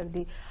 अगदी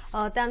अगदी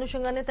त्या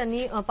अनुषंगाने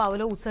त्यांनी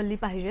पावलं उचलली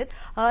पाहिजेत.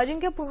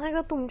 अजिंक्य, पुन्हा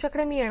एकदा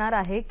तुमच्याकडे मी येणार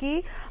आहे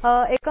की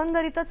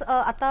एकंदरीतच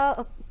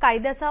आता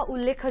कायद्याचा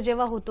उल्लेख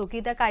जेव्हा होतो की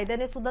त्या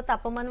कायद्याने सुद्धा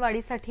तापमान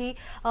वाढीसाठी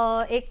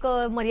एक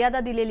मर्यादा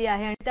दिलेली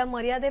आहे आणि त्या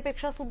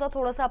मर्यादेपेक्षा सुद्धा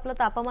थोडंसं आपलं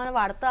तापमान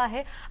वाढतं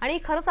आहे आणि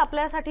खरंच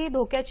आपल्यासाठी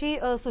धोक्याची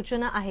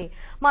सूचना आहे.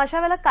 मग अशा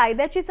वेळेला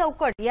कायद्याची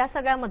चौकट या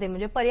सगळ्यामध्ये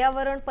म्हणजे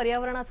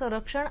पर्यावरणाचं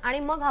रक्षण आणि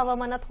मग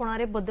हवामानात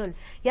होणारे बदल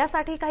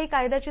यासाठी काही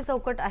कायद्याची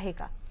चौकट आहे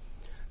का?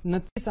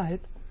 नक्कीच आहेत.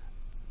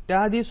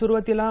 त्याआधी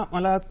सुरुवातीला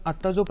मला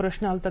आता जो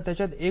प्रश्न आलता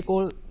त्याच्यात एक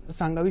ओळ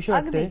सांगावीशी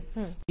वाटते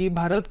की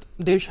भारत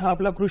देश हा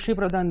आपला कृषी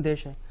प्रधान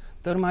देश आहे.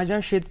 तर माझ्या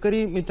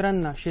शेतकरी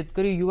मित्रांना,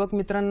 शेतकरी युवक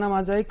मित्रांना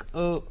माझा एक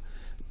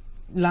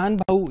लहान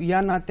भाऊ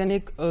या नात्याने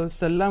एक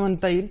सल्ला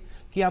म्हणता येईल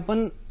की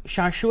आपण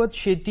शाश्वत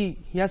शेती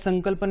या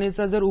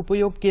संकल्पनेचा जर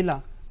उपयोग केला,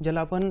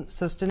 ज्याला आपण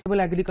सस्टेनेबल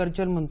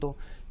ॲग्रिकल्चर म्हणतो,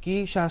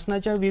 की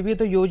शासनाच्या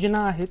विविध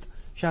योजना आहेत,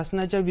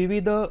 शासनाच्या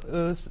विविध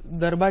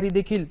दरबारी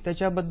देखील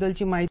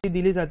त्याच्याबद्दलची माहिती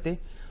दिली जाते.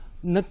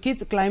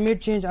 नक्कीच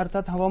क्लायमेट चेंज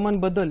अर्थात हवामान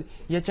बदल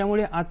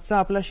याच्यामुळे आजचा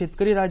आपला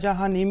शेतकरी राजा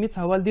हा नेहमीच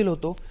हवालदिल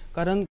होतो,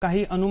 कारण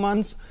काही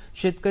अनुमान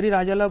शेतकरी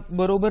राजाला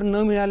बरोबर न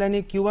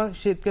मिळाल्याने किंवा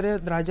शेतकरी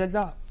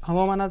राजाला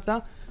हवामान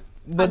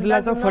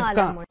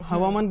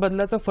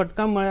बदलाचा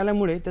फटका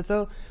मिळाल्यामुळे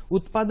त्याचं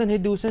उत्पादन हे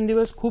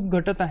दिवसेंदिवस खूप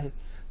घटत आहे.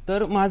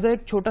 तर माझा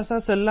एक छोटासा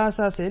सल्ला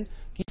असा असेल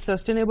की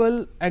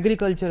सस्टेनेबल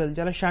ॲग्रिकल्चरल,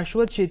 ज्याला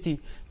शाश्वत शेती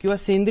किंवा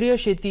सेंद्रिय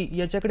शेती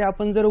याच्याकडे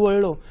आपण जर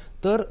वळलो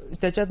तर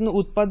त्याच्यातनं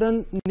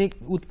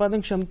उत्पादन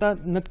क्षमता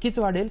नक्कीच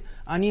वाढेल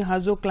आणि हा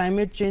जो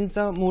क्लायमेट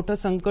चेंजचा मोठं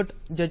संकट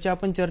ज्याची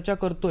आपण चर्चा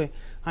करतोय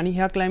आणि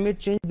ह्या क्लायमेट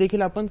चेंज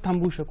देखील आपण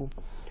थांबवू शकू.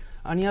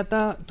 आणि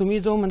आता तुम्ही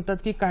जो म्हणतात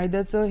की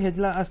कायद्याचं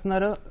ह्याला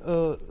असणारं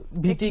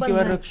भीती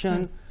किंवा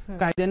रक्षण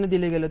कायद्याने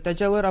दिले गेलं,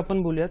 त्याच्यावर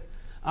आपण बोलूयात.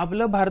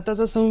 आपलं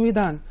भारताचं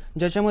संविधान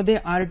ज्याच्यामध्ये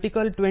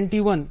आर्टिकल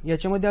 21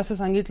 याच्यामध्ये असं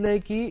सांगितलंय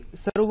की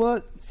सर्व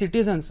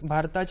सिटीजन्स,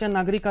 भारताच्या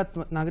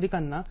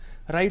नागरिकांना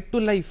right to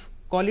life,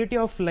 quality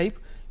of life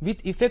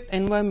with effect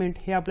environment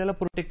हे आपल्याला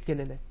प्रोटेक्ट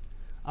केलेलं आहे.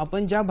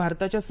 आपण ज्या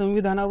भारताच्या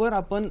संविधानावर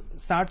आपण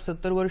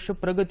 60-70 वर्ष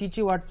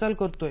प्रगतीची वाटचाल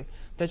करतोय,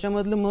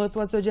 त्याच्यामधलं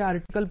महत्वाचं जे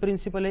आर्टिकल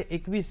प्रिन्सिपल आहे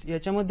 21,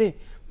 याच्यामध्ये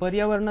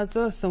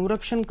पर्यावरणाचं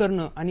संरक्षण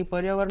करणं आणि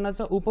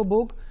पर्यावरणाचा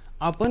उपभोग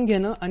आपण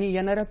घेणं आणि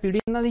येणाऱ्या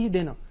पिढींनाही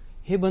देणं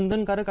हे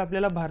बंधनकारक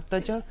आपल्याला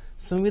भारताच्या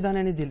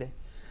संविधानाने दिलंय.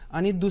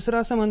 आणि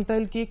दुसरं असं म्हणता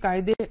येईल की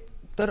कायदे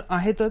तर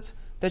आहेतच,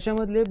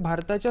 त्याच्यामधले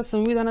भारताच्या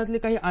संविधानातले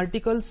काही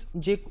आर्टिकल्स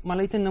जे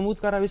मला इथे नमूद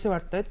करावेसे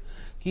वाटतात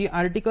की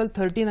आर्टिकल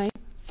 39,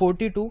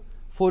 42,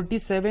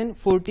 47,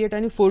 48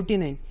 आणि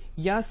 49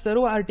 या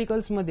सर्व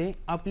आर्टिकल्समध्ये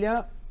आपल्या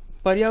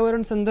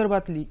पर्यावरण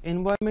संदर्भातली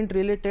एन्व्हायरमेंट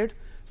रिलेटेड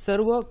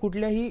सर्व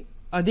कुठल्याही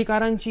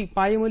अधिकारांची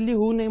पायमल्ली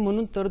होऊ नये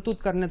म्हणून तरतूद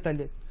करण्यात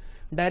आली आहे.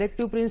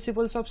 Directive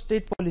principles of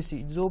state policy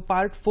जो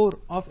पार्ट 4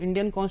 ऑफ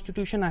इंडियन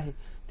कॉन्स्टिट्यूशन आहे,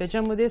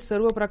 त्याच्यामध्ये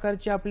सर्व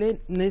प्रकारचे आपले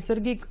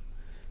नैसर्गिक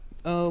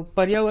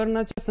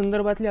पर्यावरणाच्या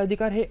संदर्भातले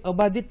अधिकार हे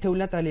अबाधित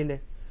ठेवण्यात आलेले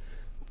आहेत.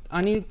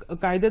 आणि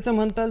कायद्याचं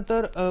म्हणताल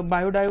तर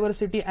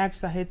बायोडायव्हर्सिटी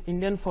ऍक्ट्स आहेत,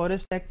 इंडियन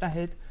फॉरेस्ट ऍक्ट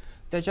आहेत,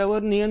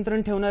 त्याच्यावर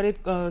नियंत्रण ठेवणारे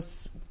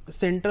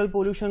सेंट्रल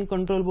पोल्युशन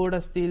कंट्रोल बोर्ड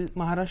असतील,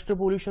 महाराष्ट्र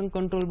पोल्युशन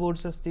कंट्रोल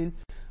बोर्ड्स असतील.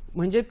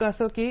 म्हणजे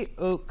कसं की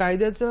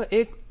कायद्याचं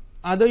एक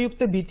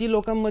आदरयुक्त भीती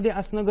लोकांमध्ये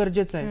असणं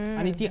गरजेचं आहे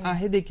आणि ती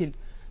आहे देखील.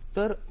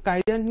 तर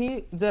कायद्यांनी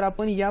जर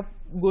आपण या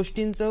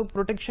गोष्टींचं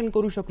प्रोटेक्शन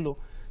करू शकलो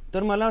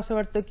तर मला असं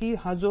वाटतं की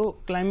हा जो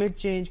क्लायमेट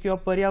चेंज किंवा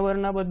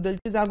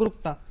पर्यावरणाबद्दलची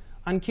जागरूकता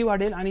आणखी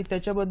वाढेल आणि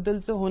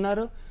त्याच्याबद्दलचं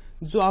होणारं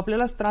जो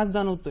आपल्याला त्रास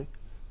जाणवतोय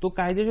तो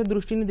कायद्याच्या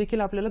दृष्टीने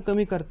देखील आपल्याला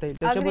कमी करता येईल.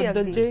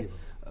 त्याच्याबद्दलचे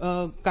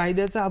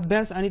कायद्याचा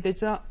अभ्यास आणि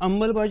त्याचा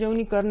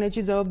अंमलबजावणी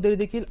करण्याची जबाबदारी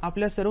देखील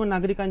आपल्या सर्व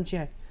नागरिकांची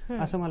आहे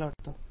असं मला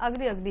वाटतं.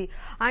 अगदी अगदी.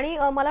 आणि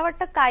मला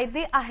वाटतं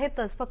कायदे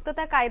आहेतच, फक्त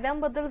त्या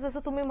कायद्यांबद्दल जसं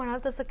तुम्ही म्हणाल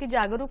तसं की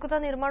जागरूकता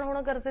निर्माण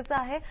होणं गरजेचं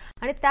आहे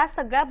आणि त्या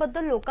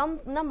सगळ्याबद्दल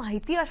लोकांना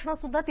माहिती असणं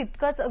सुद्धा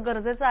तितकंच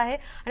गरजेचं आहे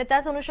आणि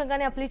त्याच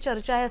अनुषंगाने आपली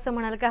चर्चा आहे असं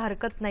म्हणायला काही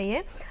हरकत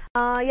नाहीये.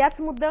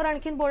 याच मुद्द्यावर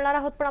आणखीन बोलणार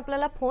आहोत, पण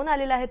आपल्याला फोन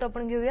आलेला आहे तो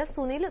आपण घेऊया.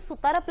 सुनील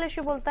सुतार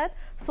आपल्याशी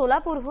बोलतायत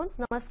सोलापूरहून.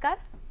 नमस्कार.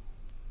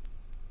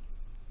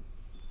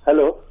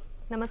 हॅलो.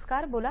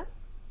 नमस्कार, बोला.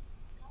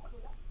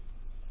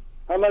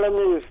 हा मॅडम,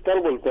 मी विस्तार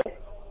बोलतोय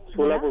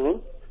सोलापूरहून.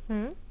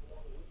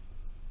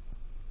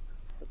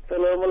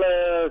 तर मला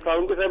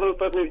साळुंके साहेबांना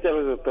प्रश्न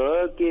विचारायचं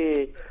होतं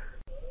की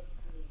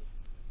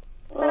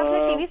सर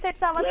आपल्या टीव्ही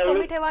सेटचा आवाज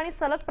कमी ठेवा आणि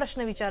सलग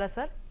प्रश्न विचारा.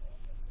 सर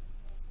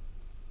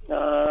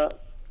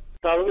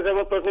साळुंके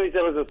साहेबांना प्रश्न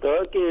विचारायचं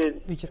होतं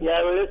की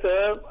यावेळेस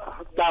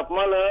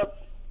तापमान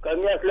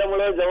कमी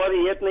असल्यामुळे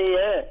ज्वारी येत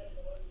नाहीये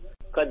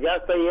का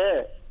जास्त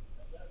आहे?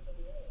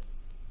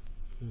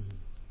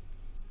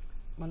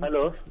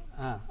 हॅलो.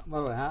 हा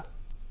बरोबर. हा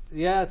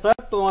या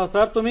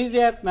सर तुम्ही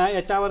जे आहेत ना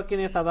याच्यावर की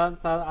नाही साधारण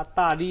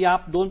आता आधी या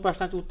 2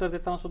 प्रश्नाचे उत्तर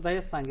देताना सुद्धा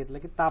हेच सांगितलं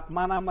की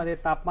तापमानामध्ये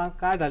तापमान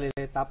काय झालेलं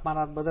आहे,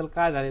 तापमानात बदल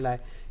काय झालेला आहे,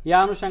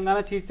 या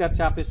अनुषंगानेच ही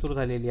चर्चा आपली सुरू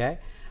झालेली आहे.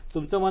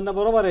 तुमचं म्हणणं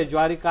बरोबर आहे,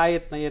 ज्वारी काय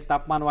येत नाहीये,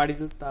 तापमान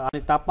वाढील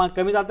आणि तापमान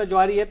कमी झालं तर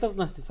ज्वारी येतच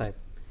नसते साहेब.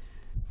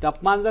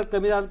 तापमान जर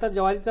कमी झालं तर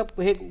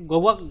ज्वारीचं हे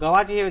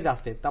गव्हाची हे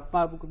जास्त आहे.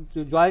 तापमान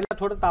ज्वारीला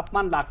थोडं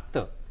तापमान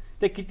लागतं,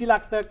 ते किती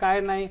लागतं काय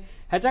नाही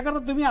ह्याच्याकरता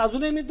तुम्ही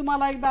अजूनही मी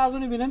तुम्हाला एकदा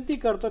अजून विनंती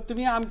करतो,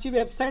 तुम्ही आमची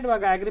वेबसाईट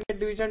बघा,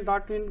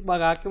 agriculturedivision.in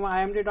बघा किंवा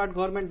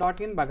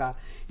imd.government.in बघा.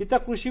 इथं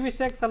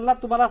कृषीविषयक सल्ला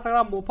तुम्हाला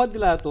सगळा मोफत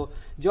दिला जातो.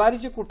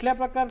 ज्वारीची कुठल्या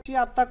प्रकारची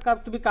आता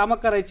तुम्ही कामं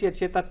करायची आहेत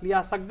शेतातली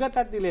या सगळं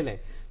त्यात दिलेलं आहे.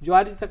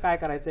 ज्वारीचं काय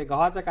करायचंय,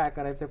 गव्हाचं काय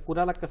करायचंय,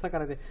 कुणाला कसं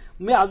करायचंय.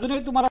 मी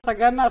अजूनही तुम्हाला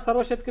सगळ्यांना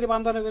सर्व शेतकरी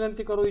बांधवांना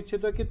विनंती करू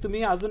इच्छितो की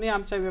तुम्ही अजूनही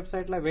आमच्या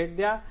वेबसाईटला भेट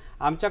द्या,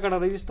 आमच्याकडे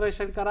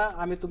रजिस्ट्रेशन करा,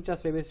 आम्ही तुमच्या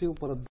सेवेशी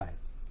उपलब्ध आहे.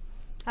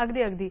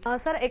 अगदी अगदी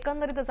सर,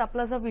 एकंदरीतच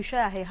आपला जो विषय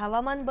आहे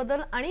हवामान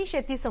बदल आणि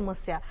शेती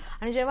समस्या,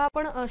 आणि जेव्हा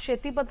आपण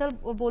शेतीबद्दल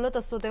बोलत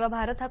असतो तेव्हा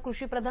भारत हा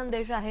कृषीप्रधान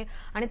देश आहे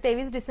आणि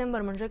 23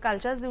 डिसेंबर म्हणजे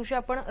कालच्याच दिवशी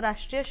आपण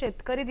राष्ट्रीय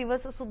शेतकरी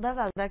दिवस सुद्धा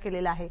साजरा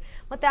केलेला आहे.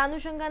 मग त्या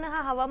अनुषंगाने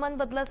हा हवामान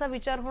बदलाचा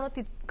विचार होणं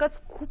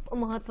तितकंच खूप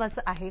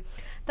महत्वाचं आहे.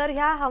 तर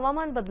ह्या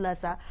हवामान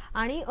बदलाचा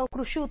आणि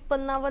कृषी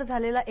उत्पन्नावर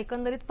झालेला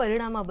एकंदरीत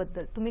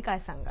परिणामाबद्दल तुम्ही काय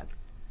सांगाल?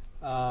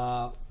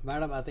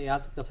 मॅडम, आता यात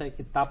कसं आहे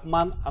की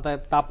तापमान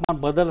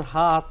बदल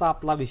हा आता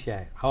आपला विषय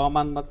आहे.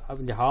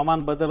 म्हणजे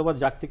हवामान बदल व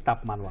जागतिक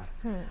तापमान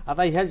वाढ.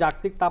 आता ह्या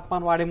जागतिक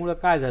तापमान वाढीमुळे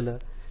काय झालं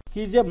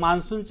की जे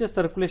मान्सूनचे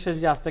सर्क्युलेशन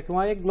जे असतं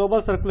किंवा एक ग्लोबल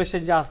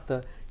सर्क्युलेशन जे असतं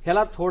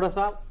ह्याला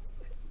थोडासा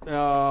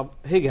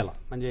हे गेला,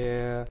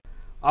 म्हणजे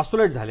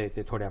ऑसोलेट झाले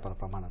ते थोड्या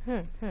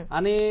प्रमाणात,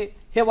 आणि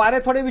हे वारे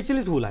थोडे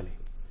विचलित होऊ लागले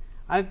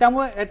आणि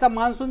त्यामुळे याचा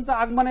मान्सूनचं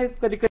आगमन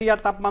कधी कधी या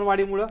तापमान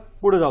वाढीमुळे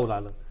पुढे जाऊ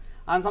लागलं.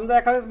 आणि समजा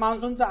एखाद्या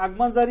वेळेस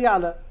आगमन जरी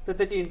आलं तर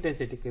त्याची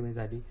इंटेन्सिटी कमी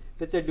झाली,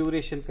 त्याचं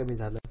ड्युरेशन कमी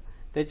झालं,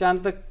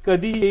 त्याच्यानंतर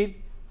कधी येईल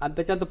आणि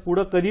त्याच्यानंतर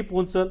पुढे कधी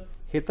पोहोचल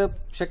हे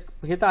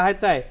तर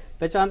आहेच आहे.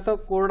 त्याच्यानंतर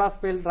कोरडा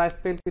स्पेल,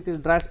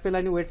 ड्राय स्पेल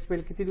आणि वेट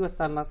स्पेल किती दिवस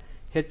चालणार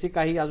ह्याची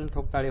काही अजून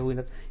ठोकताळे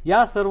होईनात.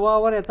 या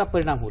सर्वावर याचा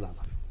परिणाम होऊ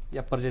लागला,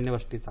 या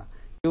पर्जन्यवृष्टीचा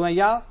किंवा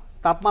या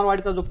तापमान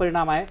वाढीचा जो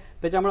परिणाम आहे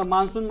त्याच्यामुळे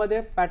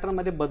मान्सूनमध्ये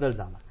पॅटर्नमध्ये बदल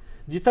झाला.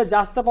 जिथं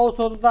जास्त पाऊस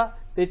होत होता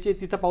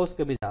तिथं पाऊस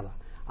कमी झाला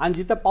आणि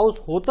जिथं पाऊस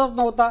होतच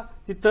नव्हता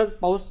तिथंच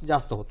पाऊस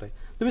जास्त होतोय.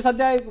 तुम्ही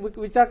सध्या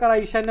विचार करा,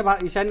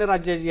 ईशान्य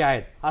राज्य जी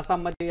आहेत,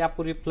 आसाममध्ये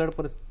यापूर्वी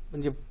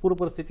म्हणजे पूर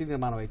परिस्थिती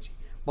निर्माण व्हायची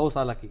पाऊस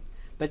आला की.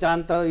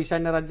 त्याच्यानंतर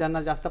ईशान्य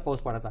राज्यांना जास्त पाऊस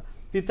पडायचा,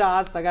 तिथं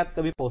आज सगळ्यात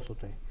कमी पाऊस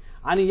होतोय.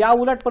 आणि या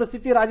उलट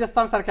परिस्थिती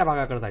राजस्थान सारख्या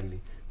भागाकडे झाली,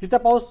 तिथं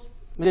पाऊस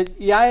म्हणजे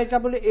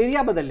याच्यामध्ये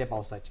एरिया बदलले,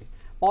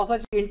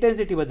 पावसाची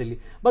इंटेन्सिटी बदलली.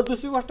 बरं,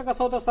 दुसरी गोष्ट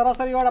कसं होतं,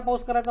 सरासरी एवढा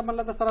पाऊस करायचा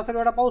म्हणलं तर सरासरी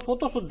एवढा पाऊस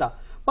होतो सुद्धा,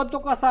 पण तो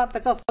कसा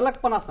त्याचा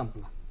सलगपणा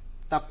संपला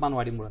तापमान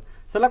वाढीमुळे.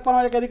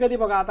 सलगपणा कधी कधी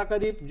बघा, आता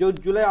कधी जो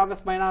जुलै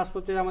ऑगस्ट महिना असतो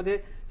त्याच्यामध्ये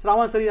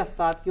श्रावण सरी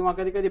असतात किंवा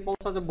कधी कधी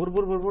पावसाचा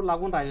भुरभुर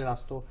लागून राहिलेला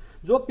असतो,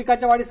 जो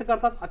पिकाच्या वाढीचं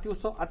करतात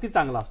अति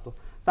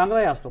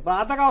चांगलाही असतो. पण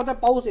आता काय होतं,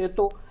 पाऊस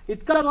येतो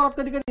इतका जोरात,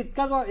 कधी कधी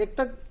इतका जोरात, एक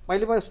तर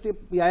पहिली गोष्ट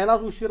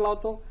यायलाच उशीर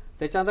लावतो,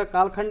 त्याच्यानंतर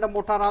कालखंड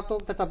मोठा राहतो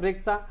त्याचा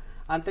ब्रेकचा,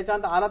 आणि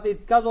त्याच्यानंतर आला तर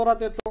इतका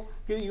जोरात येतो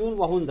की येऊन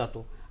वाहून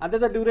जातो आणि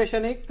त्याचं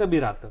ड्युरेशन एक कमी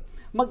राहतं.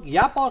 मग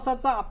या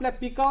पावसाचा आपल्या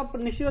पिकावर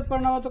निश्चितच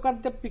परिणाम होतो, कारण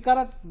त्या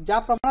पिकाला ज्या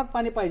प्रमाणात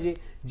पाणी पाहिजे,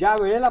 ज्या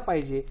वेळेला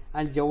पाहिजे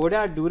आणि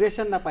जेवढ्या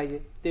ड्युरेशनला पाहिजे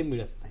ते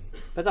मिळत नाही.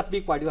 त्याचा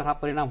पीक वाढीवर हा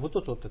परिणाम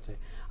होतच आहे.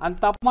 आणि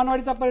तापमान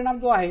वाढीचा परिणाम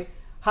जो आहे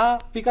हा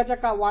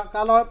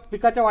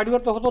पिकाच्या वाढीवर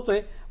तर होतोच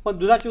आहे, पण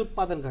दुधाचे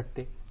उत्पादन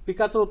घटते,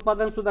 पिकाचं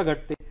उत्पादन सुद्धा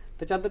घटते,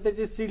 त्याच्यानंतर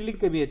त्याची सीडलिंग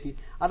कमी येते.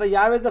 आता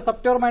यावेळेस जर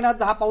सप्टेंबर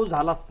महिन्यात हा पाऊस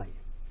झालाच नाही,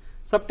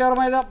 सप्टेंबर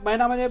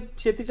महिना म्हणजे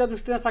शेतीच्या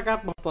दृष्टीने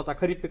सगळ्यात महत्वाचा,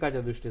 खरीप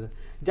पिकाच्या दृष्टीने.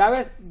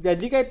 ज्यावेळेस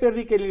ज्यांनी काही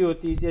पेरणी केलेली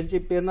होती, ज्यांची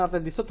पेरणी आता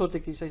दिसत होते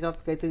की शेतात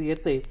काहीतरी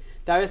येतंय,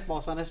 त्यावेळेस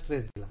पावसाने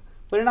स्ट्रेस दिला.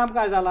 परिणाम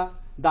काय झाला,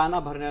 दाना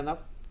भरण्याला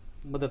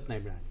मदत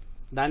नाही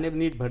मिळाली, दाणे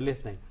नीट भरलेच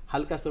नाही,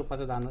 हलक्या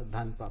स्वरूपाचं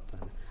धान प्राप्त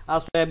झालं.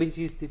 आज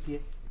सोयाबीनची स्थिती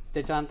आहे,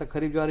 त्याच्यानंतर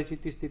खरीप ज्वारीची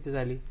ती स्थिती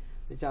झाली,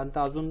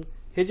 त्याच्यानंतर अजून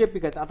हे जे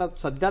पीक आहेत आता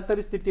सध्या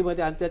तरी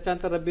स्थितीमध्ये, आणि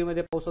त्याच्यानंतर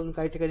रब्बीमध्ये पाऊस अजून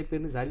काही ठिकाणी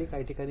पेरणी झाली,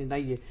 काही ठिकाणी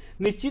नाहीये.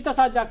 निश्चितच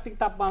हा जागतिक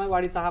तापमान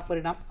वाढीचा हा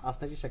परिणाम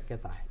असण्याची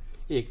शक्यता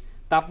आहे. एक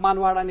तापमान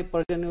वाढ आणि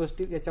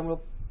पर्जन्यवृष्टी याच्यामुळे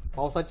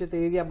पावसाचे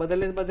ते एरिया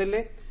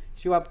बदलले,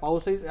 शिवाय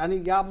पाऊसही,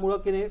 आणि यामुळे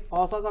की नाही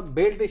पावसाचा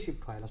बेल्ट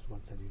शिफ्ट व्हायला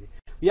सुरुवात झालेली आहे.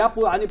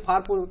 आणि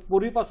फार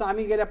पूर्वीपासून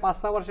आम्ही गेल्या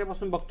 5-6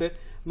 वर्षापासून बघतोय,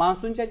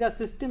 मान्सूनच्या ज्या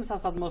सिस्टीम्स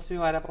असतात, मोसमी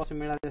वाऱ्यापासून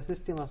मिळणाऱ्या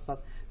सिस्टीम असतात,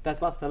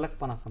 त्याचा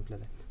सलगपणा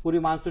संपलेला आहे. पूर्वी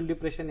मान्सून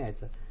डिप्रेशन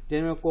यायचं,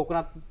 ज्यामुळे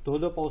कोकणात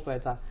धोधो पाऊस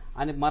व्हायचा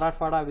आणि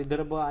मराठवाडा,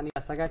 विदर्भ आणि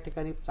या सगळ्या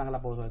ठिकाणी चांगला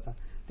पाऊस व्हायचा.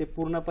 ते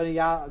पूर्णपणे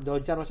या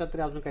 2-4 वर्षात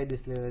तरी अजून काही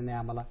दिसलेलं नाही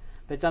आम्हाला.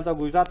 त्याच्यानंतर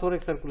गुजरातवर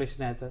एक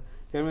सर्क्युलेशन यायचं,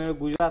 त्यामुळे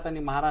गुजरात आणि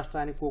महाराष्ट्र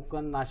आणि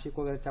कोकण, नाशिक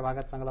वगैरेच्या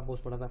भागात चांगला पाऊस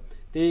पडायचा,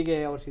 तेही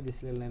यावर्षी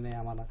दिसलेलं नाही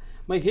आम्हाला.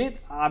 मग हे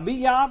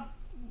आम्ही या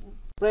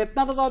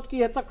प्रयत्नातच आहोत की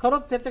याचा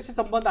खरंच त्याच्याशी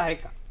संबंध आहे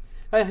का,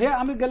 हे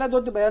आम्ही गेल्या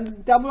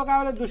त्यामुळे काय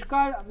झालं,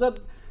 दुष्काळ जर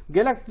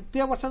गेल्या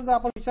 3 वर्षात जर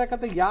आपण विचार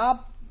करता, या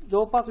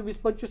जवळपास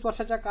 20-25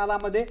 वर्षाच्या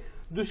कालामध्ये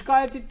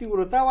दुष्काळाची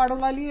तीव्रता वाढू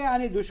लागली आहे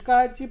आणि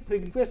दुष्काळाची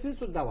फ्रिक्वेन्सी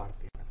सुद्धा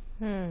वाढते.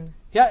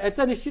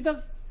 याचा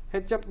निश्चितच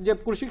ह्याच्या जे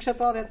कृषी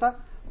क्षेत्रावर याचा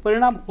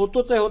परिणाम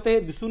होतोच हे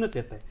दिसूनच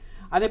येत आहे.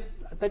 आणि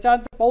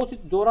त्याच्यानंतर पाऊस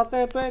जोराचा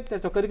येतोय,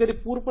 त्याचं कधी कधी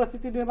पूर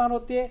परिस्थिती निर्माण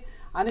होते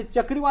आणि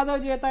चक्रीवादळ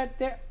जे येत आहेत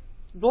ते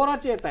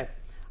जोराचे येत आहेत.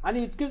 आणि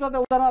इतकीच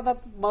उदाहरण आता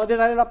मध्ये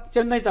झालेला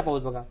चेन्नईचा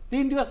पाऊस बघा,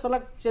 3 दिवस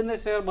सलग चेन्नई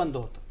शहर बंद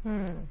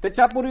होतं.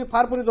 त्याच्यापूर्वी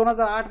फार पूर्वी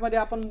 2008 मध्ये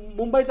आपण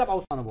मुंबईचा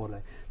पाऊस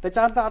अनुभवलाय,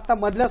 त्याच्यानंतर आता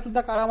मधल्या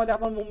सुद्धा काळामध्ये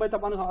आपण मुंबईचा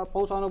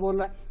पाऊस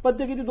अनुभवलाय, पण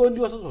ते किती 2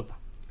 दिवसच होता.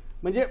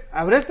 म्हणजे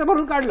ऍव्हरेज तर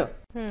भरून काढलं,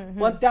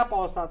 पण त्या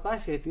पावसाचा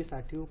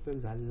शेतीसाठी उपयोग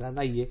झालेला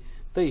नाहीये.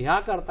 तर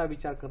ह्याकरता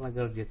विचार करणं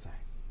गरजेचं आहे.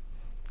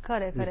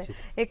 खरे खरे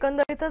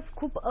एकंदरीतच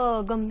खूप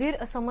गंभीर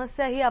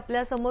समस्या ही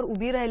आपल्या समोर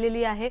उभी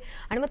राहिलेली आहे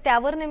आणि मग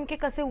त्यावर नेमके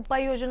कसे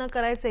उपाययोजना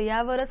करायचे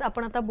यावरच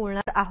आपण आता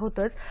बोलणार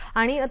आहोतच.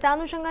 आणि त्या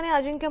अनुषंगाने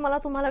अजिंक्य मला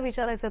तुम्हाला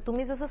विचारायचं,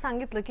 तुम्ही जसं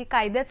सांगितलं की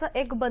कायद्याचं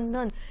एक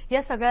बंधन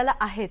या सगळ्याला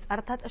आहेच,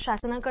 अर्थात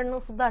शासनाकडनं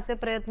सुद्धा असे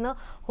प्रयत्न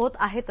होत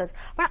आहेतच,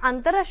 पण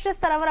आंतरराष्ट्रीय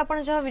स्तरावर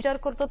आपण जेव्हा विचार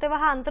करतो तेव्हा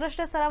हा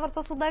आंतरराष्ट्रीय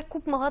स्तरावरचा सुद्धा एक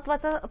खूप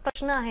महत्वाचा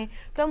प्रश्न आहे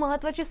किंवा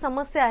महत्वाची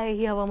समस्या आहे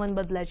ही हवामान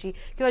बदलाची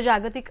किंवा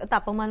जागतिक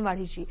तापमान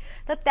वाढीची.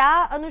 तर त्या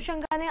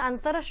अनुषंगाने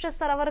आंतरराष्ट्रीय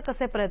स्तरावर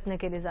कसे प्रयत्न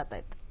केले जात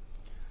आहेत?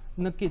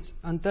 नक्कीच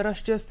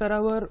आंतरराष्ट्रीय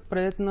स्तरावर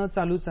प्रयत्न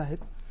चालूच आहेत.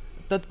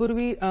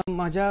 तत्पूर्वी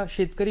माझ्या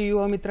शेतकरी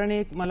युवा मित्राने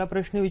एक मला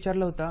प्रश्न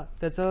विचारला होता,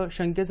 त्याचं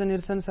शंकेचं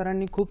निरसन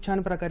सरांनी खूप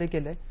छान प्रकारे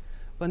केलंय.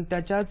 पण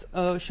त्याच्याच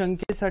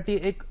शंकेसाठी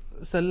एक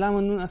सल्ला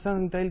म्हणून असं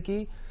सांगता येईल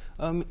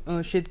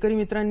की शेतकरी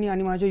मित्रांनी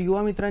आणि माझ्या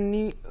युवा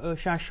मित्रांनी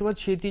शाश्वत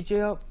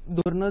शेतीचे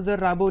धोरणं जर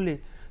राबवले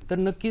तर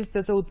नक्कीच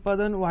त्याचं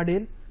उत्पादन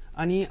वाढेल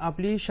आणि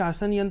आपली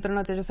शासन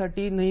यंत्रणा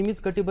त्याच्यासाठी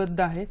नेहमीच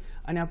कटिबद्ध आहे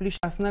आणि आपली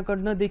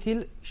शासनाकडनं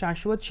देखील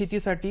शाश्वत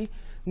शेतीसाठी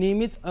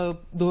नेहमीच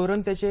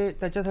धोरण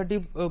त्याच्यासाठी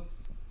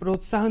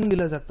प्रोत्साहन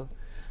दिलं जातं.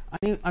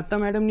 आणि आता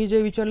मॅडमनी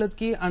जे विचारलं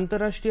की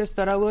आंतरराष्ट्रीय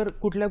स्तरावर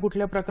कुठल्या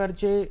कुठल्या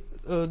प्रकारचे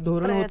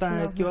धोरण होत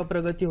आहेत किंवा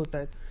प्रगती होत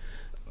आहेत,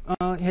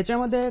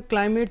 ह्याच्यामध्ये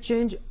क्लायमेट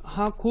चेंज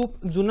हा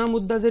खूप जुना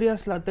मुद्दा जरी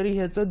असला तरी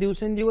ह्याचं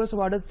दिवसेंदिवस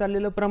वाढत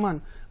चाललेलं प्रमाण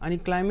आणि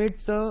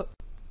क्लायमेटचं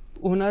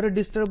होणारं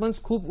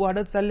डिस्टर्बन्स खूप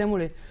वाढत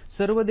चालल्यामुळे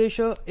सर्व देश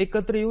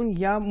एकत्र येऊन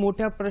या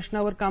मोठ्या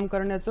प्रश्नावर काम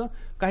करण्याचं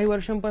काही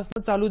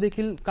वर्षांपासून चालू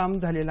देखील काम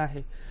झालेलं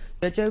आहे.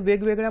 त्याच्या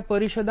वेगवेगळ्या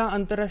परिषदा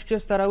आंतरराष्ट्रीय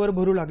स्तरावर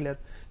भरू लागल्यात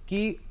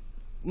की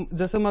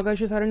जसं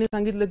मगाशी सरांनी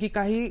सांगितलं की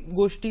काही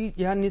गोष्टी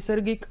ह्या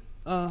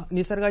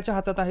निसर्गाच्या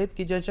हातात आहेत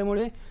की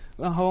ज्याच्यामुळे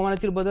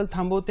हवामानातील बदल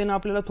थांबवताना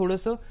आपल्याला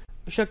थोडंसं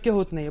शक्य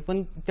होत नाही,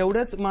 पण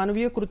तेवढ्याच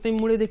मानवीय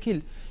कृतीमुळे देखील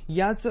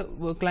याच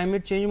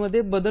क्लायमेट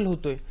चेंजमध्ये बदल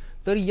होतोय.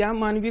 तर या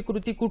मानवी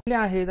कृती कुठल्या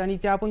आहेत आणि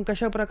त्या आपण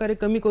कशा प्रकारे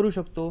कमी करू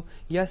शकतो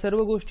या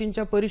सर्व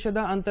गोष्टींच्या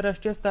परिषदा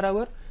आंतरराष्ट्रीय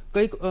स्तरावर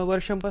काही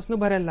वर्षांपासून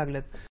भरायला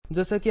लागल्यात.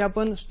 जसं की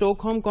आपण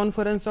Stockholm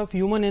conference of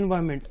human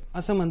environment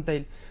असं म्हणता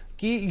येईल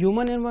की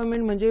ह्युमन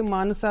एन्व्हायरमेंट म्हणजे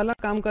माणसाला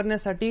काम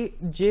करण्यासाठी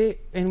जे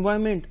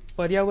एन्व्हायरमेंट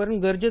पर्यावरण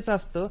गरजेचं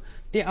असतं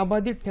ते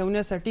अबाधित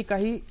ठेवण्यासाठी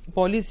काही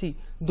पॉलिसी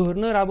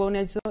धोरणं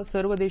राबवण्याचं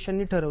सर्व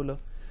देशांनी ठरवलं.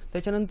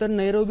 त्याच्यानंतर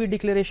नैरोबी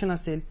डिक्लेरेशन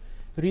असेल,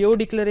 Rio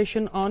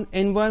declaration on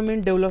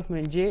environment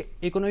development जे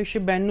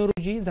 1992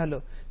 रोजी झालं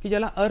की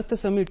ज्याला अर्थ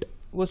समिट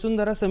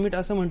वसुंधरा समिट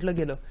असं म्हटलं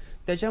गेलं.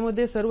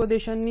 त्याच्यामध्ये सर्व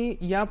देशांनी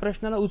या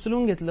प्रश्नाला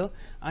उचलून घेतलं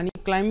आणि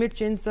क्लायमेट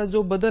चेंजचा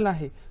जो बदल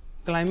आहे,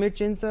 क्लायमेट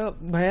चेंजचा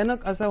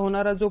भयानक असा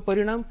होणारा जो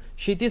परिणाम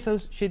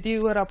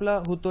शेतीवर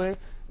आपला होतोय,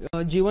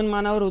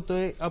 जीवनमानावर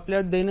होतोय,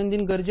 आपल्या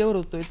दैनंदिन गरजेवर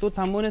होतोय, तो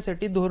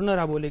थांबवण्यासाठी धोरणं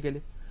राबवले गेले.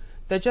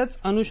 त्याच्याच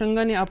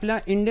अनुषंगाने आपल्या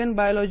इंडियन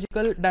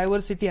बायोलॉजिकल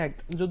डायव्हर्सिटी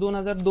ऍक्ट जो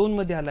 2002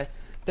 मध्ये आलाय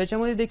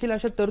त्याच्यामध्ये देखील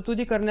अशा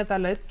तरतुदी करण्यात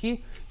आल्या आहेत की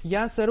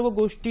या सर्व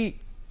गोष्टी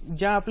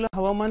ज्या आपलं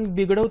हवामान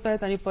बिघडवत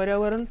आहेत आणि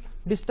पर्यावरण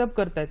डिस्टर्ब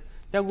करतायत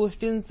त्या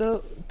गोष्टींचं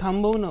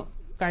थांबवणं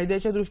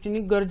कायद्याच्या दृष्टीने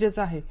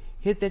गरजेचं आहे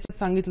हे त्याच्यात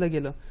सांगितलं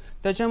गेलं.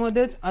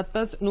 त्याच्यामध्येच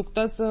आताच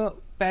नुकताच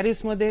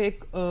पॅरिसमध्ये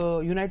एक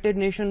युनायटेड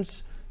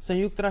नेशन्स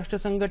संयुक्त राष्ट्र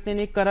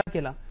संघटनेने एक करार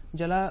केला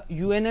ज्याला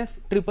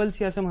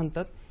UNFCCC असं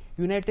म्हणतात,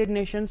 United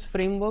nations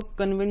framework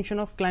convention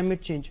of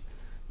climate change.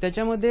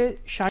 त्याच्यामध्ये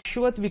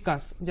शाश्वत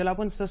विकास ज्याला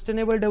आपण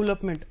सस्टेनेबल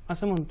डेव्हलपमेंट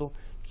असं म्हणतो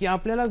की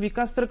आपल्याला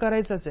विकास तर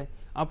करायचाच आहे,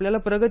 आपल्याला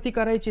प्रगती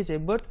करायचीच आहे,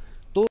 बट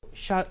तो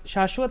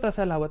शाश्वत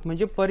असायला हवं,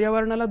 म्हणजे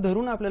पर्यावरणाला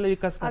धरून आपल्याला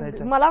विकास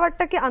करायचा. मला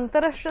वाटतं की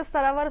आंतरराष्ट्रीय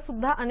स्तरावर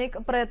सुद्धा अनेक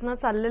प्रयत्न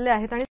चाललेले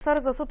आहेत. आणि सर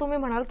जसं तुम्ही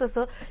म्हणाल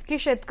तसं की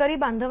शेतकरी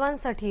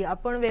बांधवांसाठी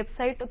आपण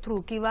वेबसाईट थ्रू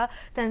किंवा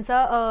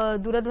त्यांचा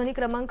दूरध्वनी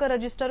क्रमांक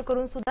रजिस्टर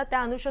करून सुद्धा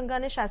त्या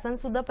अनुषंगाने शासन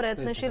सुद्धा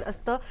प्रयत्नशील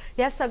असतं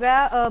या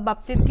सगळ्या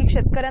बाबतीत की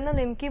शेतकऱ्यांना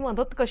नेमकी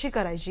मदत कशी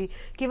करायची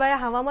किंवा या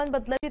हवामान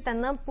बदलाची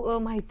त्यांना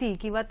माहिती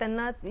किंवा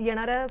त्यांना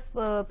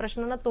येणाऱ्या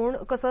प्रश्नांना तोंड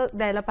कसं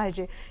द्यायला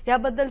पाहिजे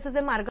याबद्दलचं जे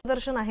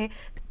मार्गदर्शन आहे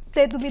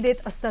ते तुम्ही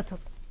देत असतात,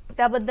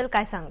 त्याबद्दल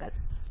काय सांगाल?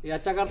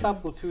 याच्याकरता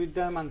पृथ्वी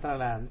विज्ञान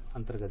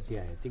मंत्रालयाअंतर्गत जी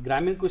आहे ती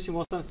ग्रामीण कृषी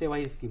महोत्सव सेवा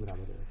ही स्कीम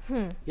राबवली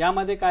आहे.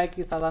 यामध्ये काय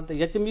की साधारणतः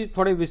याचे मी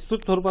थोडे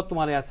विस्तृत स्वरूपात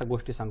तुम्हाला या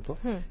गोष्टी सांगतो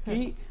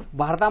की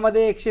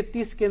भारतामध्ये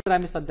 130 केंद्र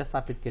आम्ही सध्या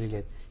स्थापित केलेली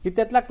आहेत की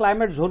त्यातला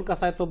क्लायमेट झोन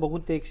कसा आहे तो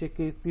बघून ते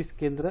 130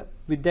 केंद्र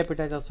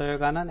विद्यापीठाच्या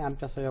सहयोगानं आणि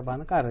आमच्या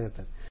सहयोगानं कार्यरत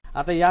आहेत.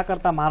 आता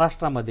याकरता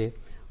महाराष्ट्रामध्ये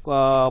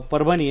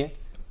परभणी,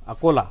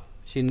 अकोला,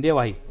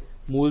 शिंदेवाही,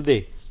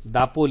 मुळदे,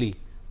 दापोली,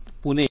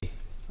 पुणे,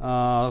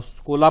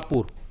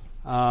 कोल्हापूर,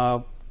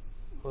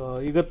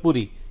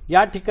 इगतपुरी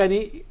या ठिकाणी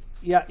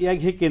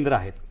हे केंद्र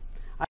आहेत.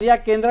 आणि या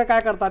केंद्र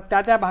काय करतात,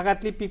 त्या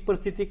भागातली पीक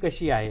परिस्थिती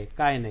कशी आहे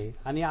काय नाही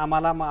आणि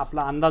आम्हाला मग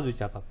आपला अंदाज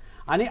विचारतात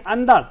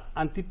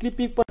आणि तिथली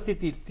पीक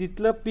परिस्थिती,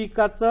 तिथलं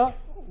पिकाचं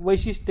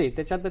वैशिष्ट्य,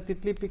 त्याच्यानंतर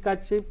तिथली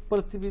पिकाची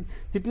परिस्थिती,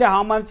 तिथल्या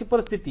हवामानाची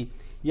परिस्थिती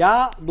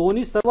या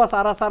दोन्ही सर्व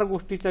सारासार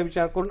गोष्टीचा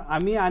विचार करून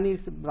आम्ही आणि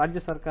राज्य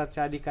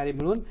सरकारचे अधिकारी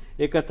मिळून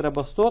एकत्र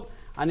बसतो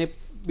आणि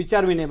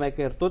विचार विनिमय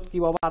करतो की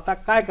बाबा आता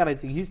काय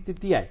करायची, ही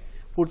स्थिती आहे,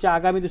 पुढच्या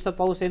आगामी दिवसात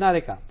पाऊस येणार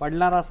आहे का,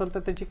 पडणार असेल तर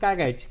त्याची काय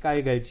घ्यायची,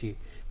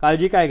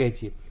 काळजी काय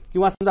घ्यायची,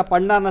 किंवा समजा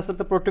पडणार नसेल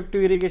तर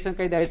प्रोटेक्टिव्ह इरिगेशन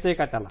काही द्यायचंय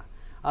का त्याला,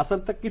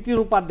 असेल तर किती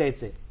रूपात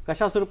द्यायचंय,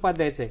 कशा स्वरूपात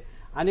द्यायचंय,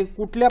 आणि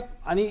कुठल्या,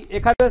 आणि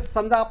एखाद्या वेळेस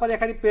समजा आपण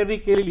एखादी पेरणी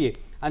केलेली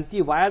आहे आणि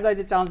ती वाया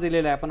जायचे चान्स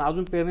दिलेला आहे, पण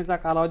अजून पेरणीचा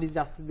कालावधी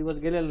जास्त दिवस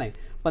गेलेला नाही,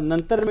 पण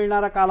नंतर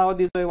मिळणारा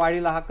कालावधी जो आहे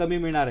वाढीला हा कमी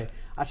मिळणार आहे,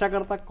 अशा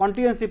करता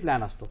कॉन्टिन्युअन्सी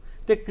प्लॅन असतो.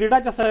 ते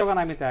क्रीडाच्या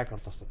सहयोगाने आम्ही तयार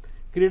करत असतो.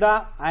 क्रीडा,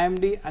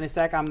 IMD आणि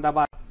सॅक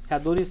अहमदाबाद ह्या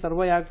दोन्ही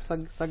सर्व या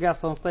सगळ्या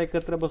संस्था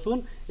एकत्र बसून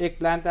एक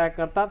प्लॅन तयार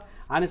करतात.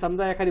 आणि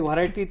समजा एखादी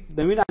व्हरायटी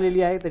नवीन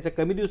आलेली आहे, त्याच्या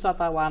कमी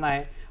दिवसात वाहन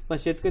आहे, पण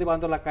शेतकरी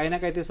बांधवाला काही ना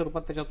काही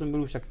स्वरूपात त्याच्यातून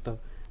मिळू शकतं,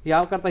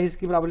 याकरता ही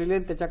स्कीम राबवलेली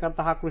आहे.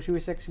 त्याच्याकरता हा कृषी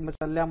विषयक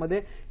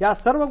सल्ल्यामध्ये या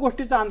सर्व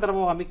गोष्टीचा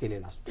अंतर्भाव आम्ही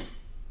केलेला असतो.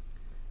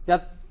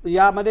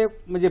 यामध्ये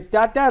म्हणजे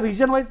त्या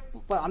रिजन वाईज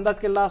अंदाज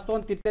केलेला असतो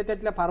आणि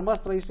तिथल्या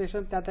फार्मर्स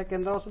रजिस्ट्रेशन त्या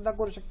केंद्रावर सुद्धा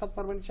करू शकतात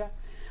परभणीच्या.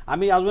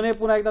 आम्ही अजूनही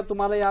पुन्हा एकदा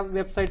तुम्हाला या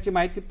वेबसाईटची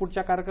माहिती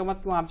पुढच्या कार्यक्रमात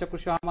किंवा आमच्या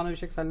कृषी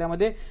हवामानविषयक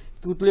सल्ल्यामध्ये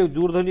तुमचे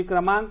दूरध्वनी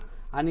क्रमांक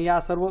आणि या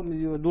सर्व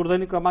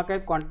दूरध्वनी क्रमांक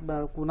आहेत,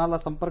 कुणाला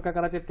संपर्क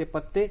करायचे ते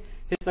पत्ते,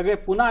 हे सगळे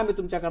पुन्हा आम्ही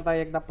तुमच्याकरता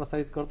एकदा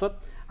प्रसारित करतो.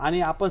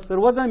 आणि आपण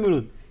सर्वजण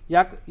मिळून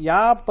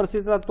या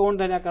परिस्थितीला तोंड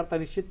देण्याकरता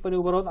निश्चितपणे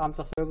उभं राहून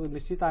आमचा सहयोग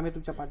निश्चित आम्ही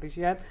तुमच्या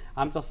पाठीशी आहेत.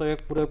 आमचा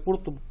सहयोग पुरेपूर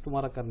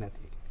तुम्हाला करण्यात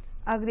येईल.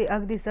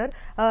 अगदी सर,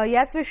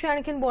 याच विषयी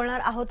आणखीन बोलणार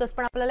आहोतच,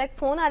 पण आपल्याला एक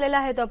फोन आलेला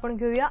आहे तो आपण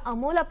घेऊया.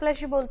 अमोल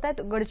आपल्याशी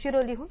बोलतायत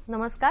गडचिरोलीहून.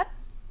 नमस्कार.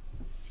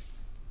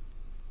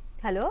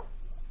 हॅलो.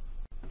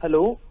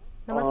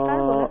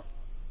 नमस्कार, बोला.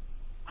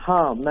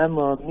 हा मॅम,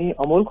 मी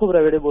अमोल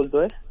खोब्रागडे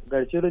बोलतोय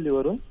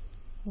गडचिरोलीवरून.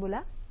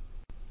 बोला.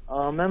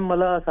 मॅम,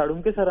 मला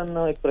साळुंके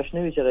सरांना एक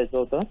प्रश्न विचारायचा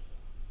होता.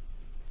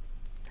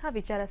 हा,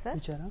 विचारा सर.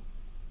 विचारा.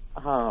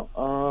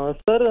 हा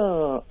सर,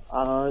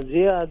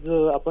 जे आज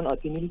आपण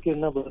अतिनील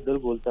किरणाबद्दल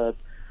बोलतात,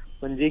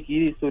 म्हणजे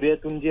की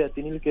सूर्यातून जी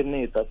अतिनील किरणे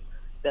येतात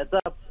त्याचा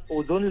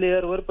ओझोन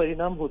लेअरवर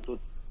परिणाम होतो.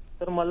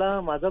 तर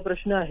माझा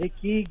प्रश्न आहे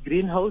की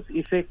ग्रीन हाऊस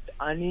इफेक्ट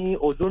आणि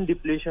ओझोन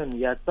डिप्लेशन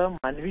याचा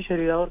मानवी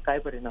शरीरावर काय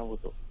परिणाम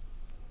होतो?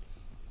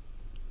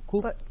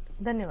 खूप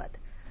धन्यवाद.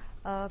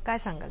 काय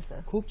सांगाल सर?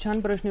 खूप छान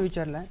प्रश्न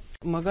विचारलाय.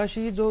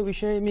 मगाशी जो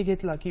विषय मी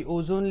घेतला की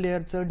ओझोन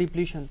लेअरचं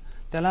डिप्लिशन,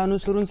 त्याला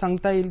अनुसरून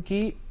सांगता येईल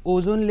की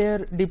ओझोन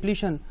लेअर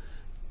डिप्लिशन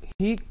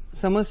ही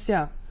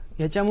समस्या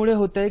ह्याच्यामुळे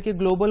होत आहे की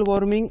ग्लोबल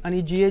वॉर्मिंग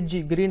आणि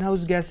GHG ग्रीन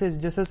हाऊस गॅसेस,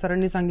 जसं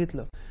सरांनी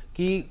सांगितलं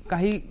की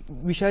काही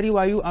विषारी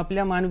वायू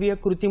आपल्या मानवीय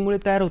कृतीमुळे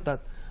तयार होतात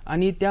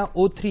आणि त्या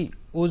O3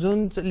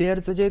 ओझोन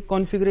लेअरचं जे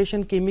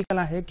कॉन्फिगरेशन केमिकल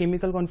आहे,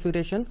 केमिकल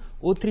कॉन्फिगरेशन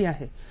O3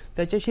 आहे,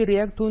 त्याच्याशी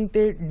रिॲक्ट होऊन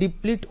ते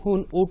डिप्लीट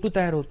होऊन O2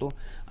 तयार होतो.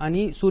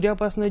 आणि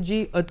सूर्यापासून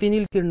जी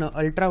अतिनील किरणं,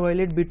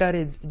 अल्ट्राव्हायोलेट बीटा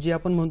रेज जी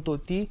आपण म्हणतो,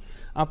 ती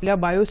आपल्या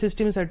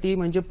बायोसिस्टीमसाठी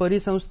म्हणजे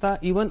परिसंस्था,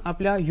 इव्हन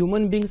आपल्या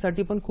ह्युमन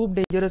बिंगसाठी पण खूप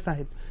डेंजरस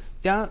आहेत.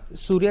 त्या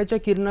सूर्याच्या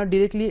किरणा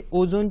डिरेक्टली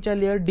ओझोनच्या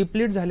लेअर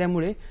डिप्लीट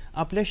झाल्यामुळे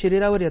आपल्या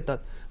शरीरावर येतात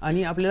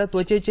आणि आपल्याला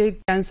त्वचेचे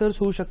कॅन्सर्स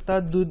होऊ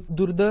शकतात,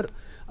 दुर्धर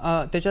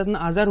त्याच्यातून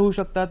आजार होऊ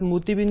शकतात,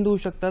 मोतीबिंदू होऊ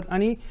शकतात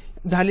आणि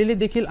झालेले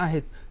देखील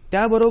आहेत.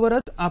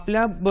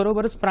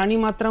 त्याबरोबरच प्राणी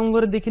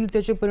मात्रांवर देखील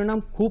त्याचे परिणाम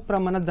खूप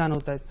प्रमाणात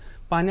जाणवत आहेत.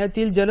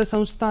 पाण्यातील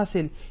जलसंस्था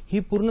असेल ही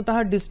पूर्णतः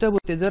डिस्टर्ब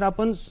होते. जर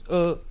आपण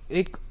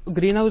एक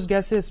ग्रीनहाऊस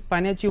गॅसेस,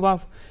 पाण्याची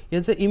वाफ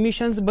याचं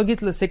इमिशन्स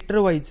बघितलं सेक्टर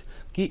वाईज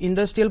की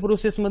इंडस्ट्रियल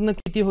प्रोसेसमधनं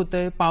किती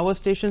होतंय, पॉवर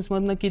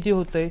स्टेशन्समधनं किती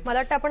होतंय, मला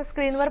वाटतं आपण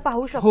स्क्रीनवर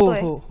पाहू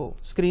शकतो. हो,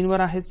 स्क्रीनवर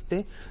आहेच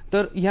ते.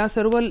 तर ह्या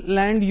सर्व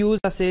लँड यूज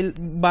असेल,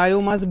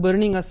 बायोमास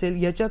बर्निंग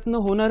असेल, याच्यातनं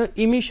होणारं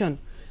इमिशन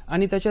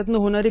आणि त्याच्यातनं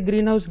होणारे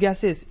greenhouse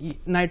gases,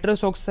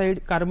 nitrous oxide,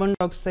 carbon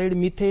dioxide,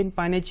 methane,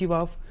 पाण्याची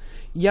वाफ,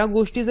 या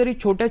गोष्टी जरी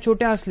छोट्या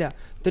छोट्या असल्या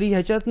तरी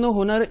ह्याच्यातनं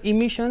होणारे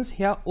इमिशन्स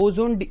ह्या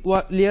ओझोन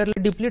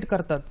लेअरला डिप्लीट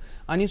करतात.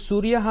 आणि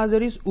सूर्य हा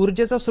जरी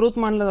ऊर्जेचा स्रोत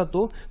मानला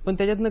जातो, पण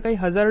त्याच्यातनं काही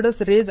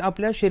हजार्डस रेज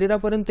आपल्या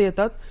शरीरापर्यंत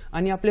येतात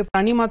आणि आपल्या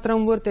प्राणी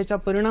मात्रांवर त्याचा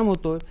परिणाम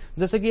होतो.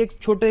 जसं की एक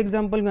छोटं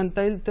एक्झाम्पल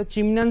म्हणता येईल तर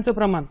चिमण्यांचं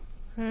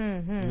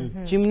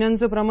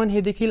प्रमाण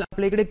हे देखील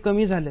आपल्या इकडे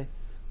कमी झालंय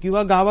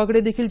किंवा गावाकडे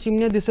देखील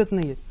चिमण्या दिसत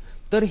नाहीयेत.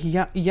 तर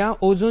या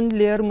ओझोन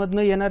लेअर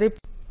मधनं येणारे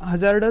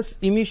हजार्डस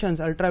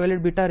इमिशन्स,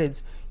 अल्ट्राव्हायोलेट बीटा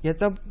रेज,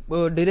 याचा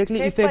डायरेक्टली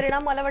इफेक्ट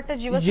परिणाम मला वाटतं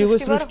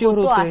जीवसृष्टीवर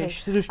होतो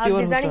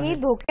आहे आणि ही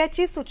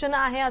धोक्याची सूचना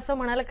आहे असं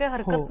म्हणायला काही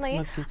हरकत नाही.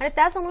 आणि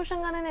त्याच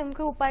अनुषंगाने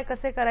नेमके उपाय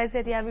कसे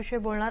करायचे याविषयी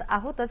बोलणार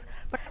आहोतच.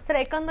 पण सर,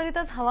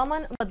 एकंदरीतच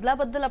हवामान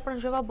बदलाबद्दल आपण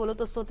जेव्हा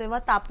बोलत असतो तेव्हा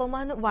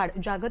तापमान वाढ,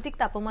 जागतिक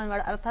तापमान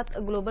वाढ अर्थात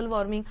ग्लोबल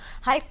वॉर्मिंग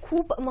हा एक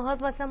खूप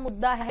महत्वाचा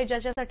मुद्दा आहे,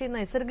 ज्याच्यासाठी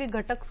नैसर्गिक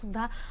घटक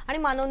सुद्धा आणि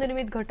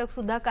मानवनिर्मित घटक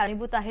सुद्धा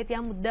कारणीभूत आहेत.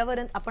 या मुद्द्यावर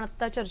आपण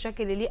आता चर्चा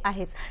केलेली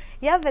आहेच.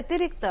 या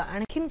व्यतिरिक्त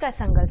आणखीन काय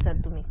सांगाल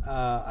सर तुम्ही?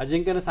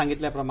 अजिंक्यने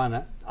सांगितल्याप्रमाणे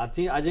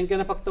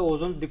अजिंक्यने फक्त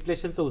ओझोन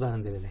डिप्लेशनचं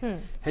उदाहरण दिलेलं आहे.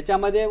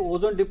 ह्याच्यामध्ये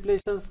ओझोन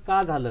डिप्लेशन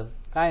का झालं,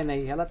 काय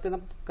नाही, ह्याला त्यांना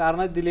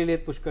कारण दिलेली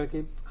आहेत पुष्कळ,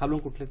 की खालून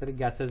कुठले तरी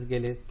गॅसेस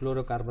गेले,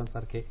 फ्लोरोकार्बन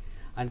सारखे,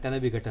 आणि त्यानं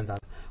विघटन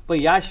झालं.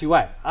 पण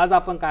याशिवाय आज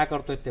आपण काय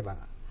करतोय ते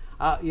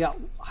बघा. या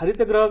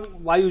हरितगृह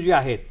वायू जे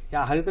आहेत,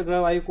 या हरितगृह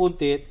वायू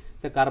कोणते आहेत?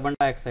 तर कार्बन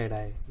डायऑक्साईड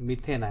आहे,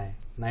 मिथेन आहे,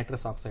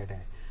 नायट्रस ऑक्साईड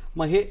आहे.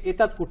 मग हे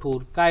येतात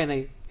कुठून, काय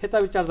नाही, ह्याचा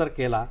विचार जर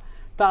केला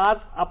तर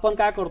आज आपण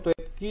काय करतोय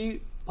की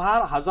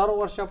फार हजारो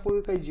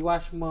वर्षापूर्वी काही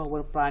जीवाश्म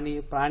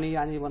प्राणी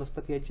आणि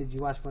वनस्पती याचे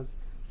जीवाश्म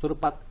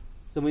स्वरूपात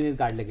जमिनीत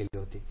गाडले गेले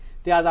होते.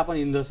 ते आज आपण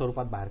इंधन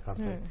स्वरूपात बाहेर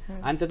काढतोय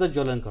आणि त्याचं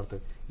ज्वलन करतोय.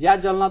 या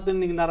ज्वलनातून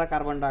निघणारा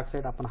कार्बन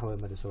डायऑक्साईड आपण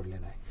हवेमध्ये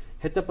सोडलेला आहे.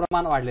 ह्याचं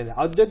प्रमाण वाढलेलं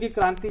आहे. औद्योगिक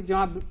क्रांती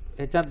जेव्हा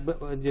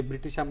ह्याच्यात जे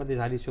ब्रिटिशांमध्ये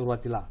झाली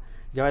सुरुवातीला,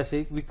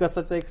 ज्यावेळेस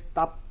विकासाचं एक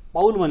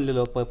पाऊल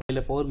म्हणलेलं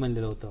पहिलं पाऊल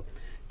म्हणलेलं होतं,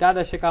 त्या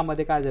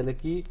दशकामध्ये काय झालं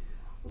की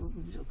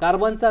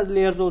कार्बनचा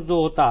लेअर जो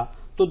होता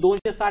तो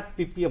 260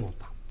 ppm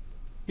होता.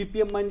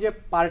 ppm म्हणजे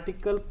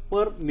पार्टिकल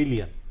पर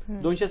मिलियन.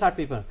 260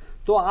 ppm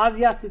तो आज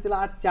या स्थितीला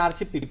आज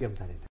 400 ppm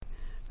झालेला आहे.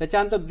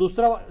 त्याच्यानंतर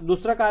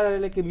दुसरं काय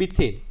झालेलं की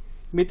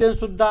मिथेन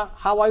सुद्धा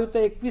हा वायू तर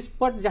 21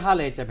 पट जहाल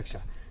आहे याच्यापेक्षा,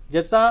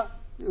 ज्याचा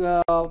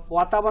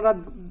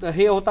वातावरणात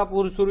हे होता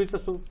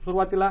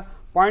सुरुवातीला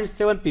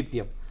 0.7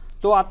 ppm,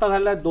 तो आता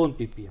झालेला आहे 2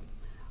 ppm.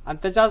 आणि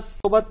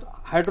त्याच्यासोबत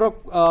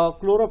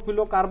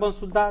क्लोरोफ्लोरोकार्बन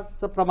सुद्धा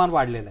प्रमाण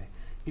वाढलेलं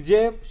आहे,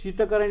 जे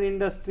शीतकरण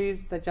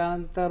इंडस्ट्रीज,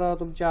 त्याच्यानंतर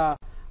तुमच्या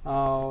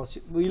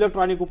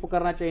इलेक्ट्रॉनिक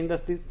उपकरणाच्या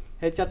इंडस्ट्रीज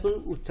ह्याच्यातून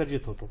उत्सर्जित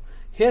होतो.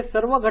 हे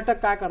सर्व घटक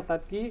काय करतात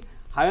की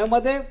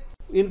हवेमध्ये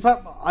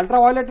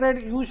अल्ट्राव्हायोलेट रेड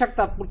येऊ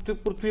शकतात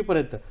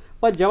पृथ्वीपर्यंत,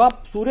 पण जेव्हा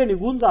सूर्य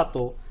निघून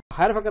जातो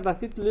बाहेर फेकत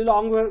असते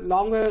लॉंग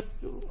वेव्ह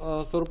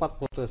स्वरूपात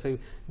पोहोचतो, असं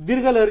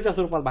दीर्घ लहरीच्या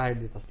स्वरूपात बाहेर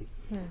देत असते.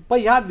 पण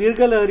ह्या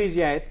दीर्घ लहरी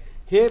जी आहेत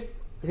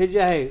हे जे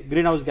आहे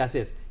ग्रीन हाऊस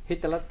गॅसेस हे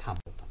त्याला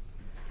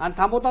थांबवतात आणि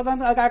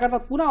थांबवतात काय करतात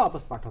पुन्हा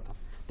वापस पाठवतात.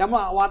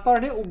 त्यामुळे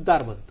वातावरण हे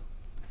उबदार बनतं.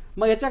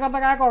 मग याच्याकरता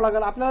काय करावं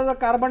लागेल, आपल्याला जर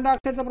कार्बन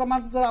डायऑक्साईडचं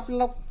प्रमाण जर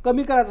आपल्याला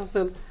कमी करायचं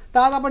असेल तर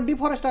आज आपण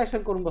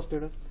डिफॉरेस्टेशन करून बसतोय.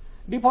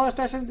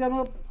 डिफॉरेस्टेशन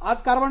त्यामुळे आज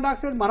कार्बन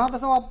डायऑक्साईड म्हणा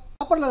तसं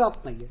वापरलं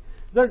जात नाहीये.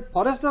 जर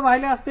फॉरेस्ट जर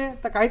राहिले असते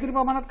तर काहीतरी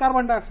प्रमाणात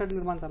कार्बन डायऑक्साईड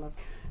निर्माण झाला.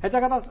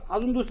 ह्याच्याकरता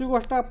अजून दुसरी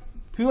गोष्ट,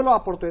 फ्युएल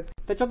वापरतोय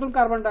त्याच्यातून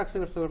कार्बन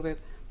डायऑक्साईड सोडतोय.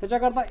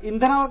 त्याच्याकरता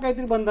इंधनावर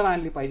काहीतरी बंधनं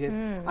आणली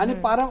पाहिजेत आणि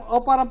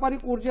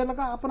अपारंपरिक ऊर्जेला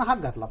का आपण हात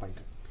घातला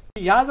पाहिजे.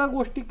 ह्या जर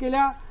गोष्टी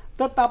केल्या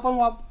तर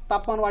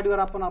तापमान वाढीवर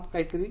आपण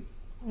काहीतरी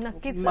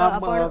नक्कीच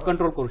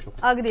कंट्रोल करू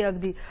शकतो.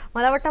 अगदी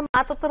मला वाटतं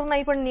मात तर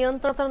नाही पण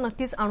नियंत्रण तर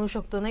नक्कीच आणू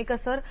शकतो, नाही का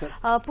सर?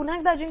 पुन्हा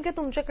एकदा अजिंक्य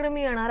तुमच्याकडे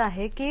मी येणार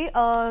आहे की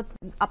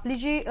आपली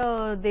जी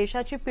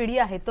देशाची पिढी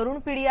आहे, तरुण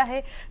पिढी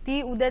आहे,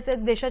 ती उद्याचे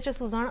देशाचे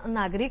सुजाण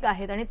नागरिक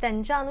आहेत आणि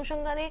त्यांच्या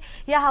अनुषंगाने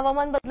या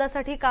हवामान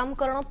बदलासाठी काम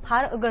करणं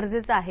फार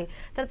गरजेचं आहे.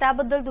 तर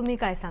त्याबद्दल तुम्ही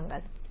काय सांगाल?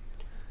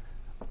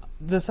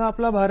 जसा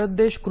आपला भारत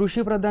देश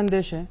कृषीप्रधान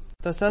देश आहे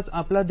तसाच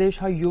आपला देश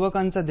हा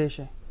युवकांचा देश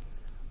आहे.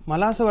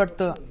 मला असं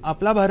वाटतं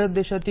आपला भारत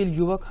देशातील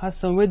युवक हा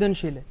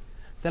संवेदनशील आहे.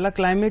 त्याला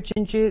क्लायमेट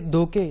चेंजचे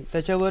धोके,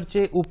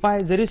 त्याच्यावरचे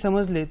उपाय जरी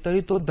समजले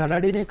तरी तो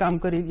धडाडीने काम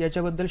करील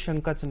याच्याबद्दल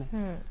शंकाच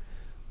नाही.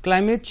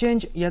 क्लायमेट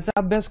चेंज याचा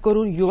अभ्यास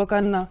करून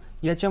युवकांना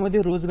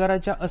याच्यामध्ये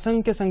रोजगाराच्या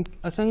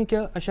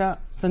असंख्य अशा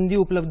संधी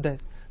उपलब्ध आहेत.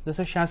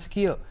 जसं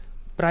शासकीय,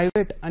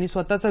 प्रायव्हेट आणि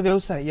स्वतःचा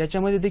व्यवसाय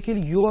याच्यामध्ये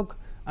देखील युवक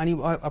आणि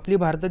आपली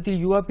भारतातील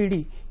युवा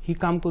पिढी ही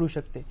काम करू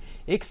शकते.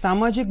 एक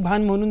सामाजिक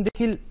भान म्हणून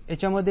देखील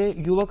याच्यामध्ये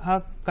युवक हा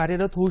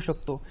कार्यरत होऊ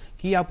शकतो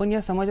की आपण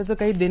या समाजाचं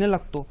काही देणं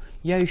लागतो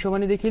या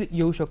हिशोबाने देखील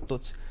येऊ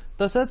शकतोच.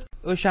 तसंच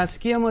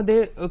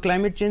शासकीयमध्ये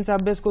क्लायमेट चेंजचा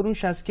अभ्यास करून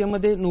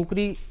शासकीयमध्ये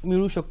नोकरी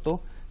मिळू शकतो.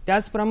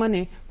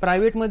 त्याचप्रमाणे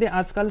प्रायव्हेटमध्ये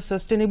आजकाल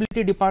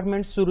सस्टेनेबिलिटी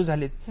डिपार्टमेंट सुरू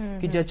झालेत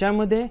की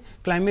ज्याच्यामध्ये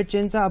क्लायमेट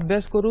चेंजचा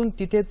अभ्यास करून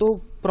तिथे तो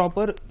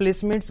प्रॉपर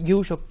प्लेसमेंट्स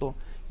घेऊ शकतो.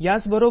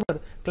 याचबरोबर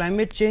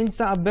क्लायमेट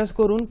चेंजचा अभ्यास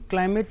करून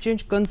क्लायमेट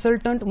चेंज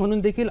कन्सल्टंट म्हणून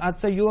देखील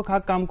आजचा युवक हा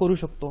काम करू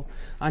शकतो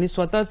आणि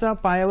स्वतःच्या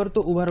पायावर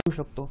तो उभा राहू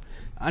शकतो.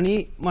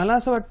 आणि मला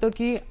असं वाटतं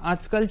की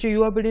आजकालच्या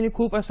युवा पिढीने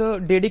खूप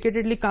असं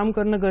डेडिकेटेडली काम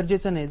करणं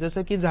गरजेचं नाही.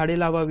 जसं की झाडे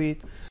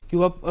लावावीत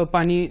किंवा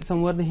पाणी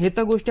संवर्धन, हे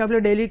तर गोष्टी आपल्या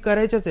डेली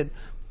करायच्याच आहेत.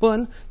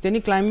 पण त्यांनी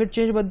क्लायमेट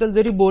चेंज बद्दल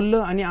जरी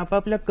बोललं आणि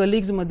आपापल्या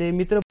कलिग्समध्ये,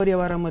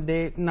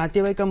 मित्रपरिवारामध्ये,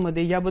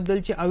 नातेवाईकांमध्ये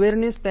याबद्दलची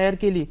अवेअरनेस तयार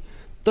केली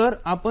तर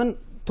आपण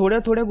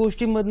थोड्या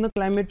गोष्टींमधनं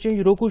क्लायमेट चेंज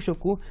रोखू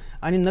शकू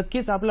आणि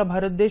नक्कीच आपला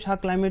भारत देश हा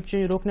क्लायमेट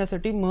चेंज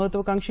रोखण्यासाठी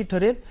महत्वाकांक्षी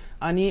ठरेल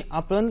आणि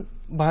आपण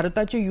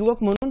भारताचे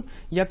युवक म्हणून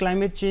या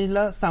क्लायमेट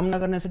चेंजला सामना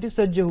करण्यासाठी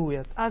सज्ज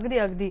होऊयात.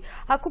 अगदी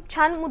हा खूप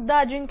छान मुद्दा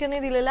अजिंक्यने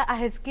दिलेला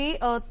आहेच की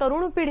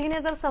तरुण पिढीने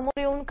जर समोर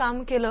येऊन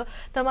काम केलं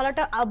तर मला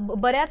वाटतं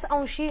बऱ्याच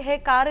अंशी हे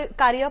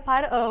कार्य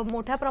फार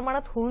मोठ्या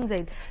प्रमाणात होऊन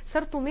जाईल.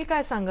 सर तुम्ही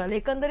काय सांगाल?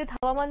 एकंदरीत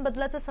हवामान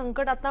बदलाचं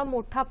संकट आता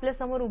मोठं आपल्या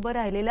समोर उभं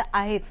राहिलेलं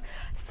आहेच.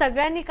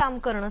 सगळ्यांनी काम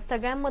करणं,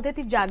 सगळ्यांमध्ये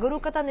ती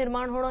जागरूकता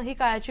निर्माण होणं ही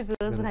काळाची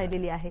गरज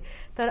राहिलेली आहे.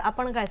 तर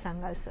आपण काय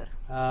सांगाल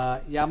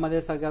सर?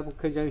 यामध्ये सगळ्यात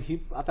मुख्य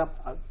ही आता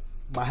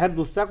बाहेर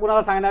दुसऱ्या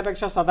कुणाला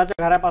सांगण्यापेक्षा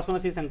स्वतःच्या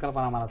घरापासूनच ही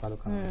संकल्पना मला चालू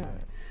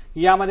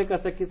करावी. यामध्ये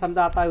कसं की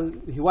समजा आता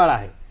हिवाळा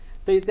आहे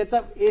तर त्याचा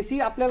एसी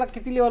आपल्याला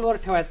किती लेवलवर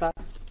ठेवायचा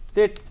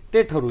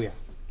ते ठरवूया,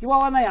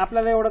 किंवा नाही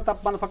आपल्याला एवढं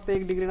तापमान फक्त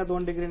 1 डिग्रीनं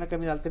 2 डिग्रीनं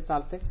कमी झालं ते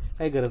चालतंय,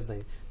 काही गरज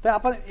नाही. तर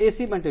आपण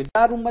एसी म्हणतो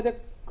ज्या रूम मध्ये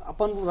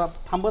आपण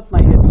थांबत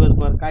नाहीये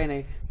दिवसभर काही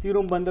नाही, ती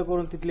रूम बंद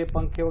करून तिथले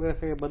पंखे वगैरे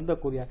सगळे बंद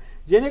करूया,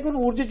 जेणेकरून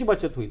ऊर्जेची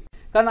बचत होईल.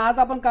 कारण आज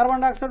आपण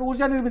कार्बन डायऑक्साईड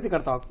ऊर्जा निर्मिती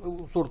करता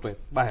सोडतोय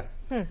बाहेर.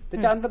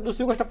 त्याच्यानंतर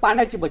दुसरी गोष्ट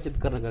पाण्याची बचत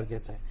करणं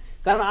गरजेचं आहे.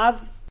 कारण आज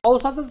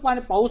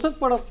पाऊसच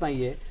पडत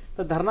नाहीये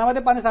तर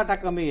धरणामध्ये पाणी साठा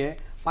कमी आहे,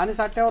 पाणी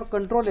साठ्यावर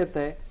कंट्रोल येत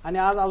आहे आणि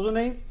आज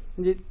अजूनही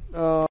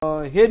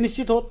म्हणजे हे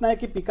निश्चित होत नाही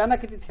की पिकांना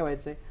किती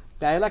ठेवायचंय,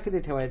 प्यायला किती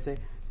ठेवायचंय,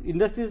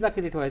 इंडस्ट्रीजला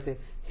किती ठेवायचंय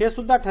हे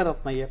सुद्धा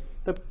ठरत नाहीये.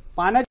 तर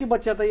पाण्याची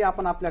बचतही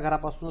आपण आपल्या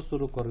घरापासूनच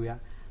सुरू करूया.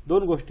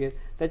 दोन गोष्टी आहेत.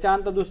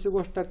 त्याच्यानंतर दुसरी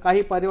गोष्ट,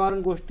 काही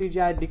पर्यावरण गोष्टी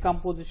ज्या आहेत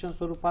डिकम्पोजिशन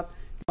स्वरूपात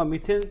किंवा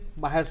मिथेन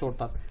बाहेर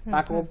सोडतात,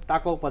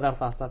 टाकाऊ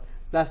पदार्थ असतात.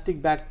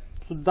 प्लास्टिक बॅग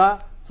सुद्धा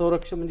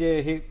संरक्षण म्हणजे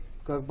हे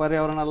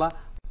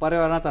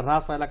पर्यावरणाचा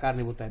ऱ्हास व्हायला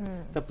कारणीभूत आहे.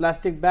 तर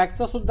प्लास्टिक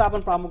बॅगचा सुद्धा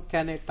आपण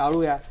प्रामुख्याने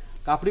टाळूया,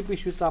 कापडी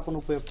पिशवीचा आपण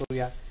उपयोग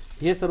करूया.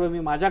 हे सर्व मी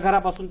माझ्या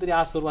घरापासून तरी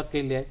आज सुरुवात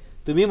केली आहे.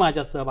 तुम्ही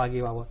माझ्यात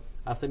सहभागी व्हावं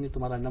असं मी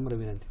तुम्हाला नम्र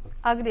विनंती करतो.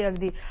 अगदी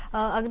अगदी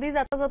अगदी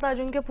जाता जाता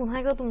अजिंक्य, पुन्हा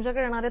एकदा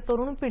तुमच्याकडे येणारे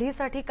तरुण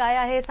पिढीसाठी काय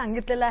आहे हे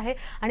सांगितलेलं आहे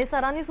आणि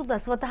सरांनी सुद्धा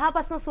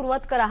स्वतःपासून सुरुवात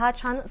करा हा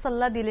छान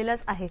सल्ला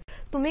दिलेलाच आहे.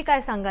 तुम्ही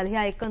काय सांगाल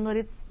ह्या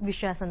एकंदरीत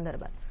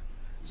विषयासंदर्भात?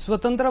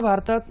 स्वतंत्र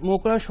भारतात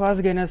मोकळा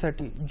श्वास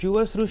घेण्यासाठी,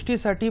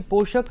 जीवसृष्टीसाठी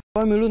पोषक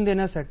हवा मिळवून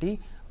देण्यासाठी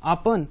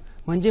आपण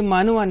म्हणजे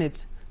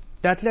मानवानेच,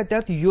 त्यातल्या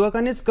त्यात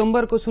युवकानेच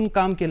कंबर कसून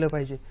काम केलं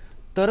पाहिजे.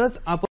 तरच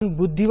आपण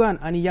बुद्धिवान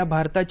आणि या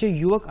भारताचे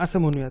युवक असं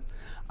म्हणूयात.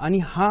 आणि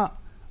हा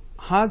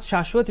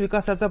शाश्वत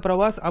विकासाचा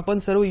प्रवास आपण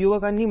सर्व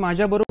युवकांनी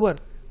माझ्याबरोबर,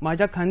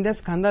 माझ्या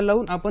खांद्यास खांदा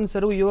लावून आपण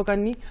सर्व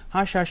युवकांनी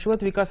हा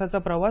शाश्वत विकासाचा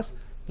प्रवास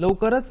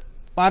लवकरच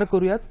पार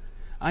करूयात.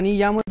 आणि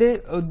यामध्ये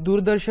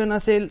दूरदर्शन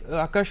असेल,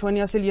 आकाशवाणी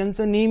असेल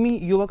यांचं नेहमी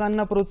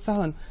युवकांना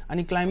प्रोत्साहन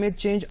आणि क्लायमेट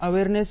चेंज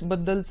अवेअरनेस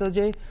बद्दलचं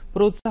जे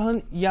प्रोत्साहन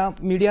या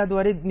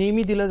मीडियाद्वारे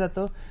नेहमी दिलं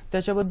जातं,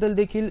 त्याच्याबद्दल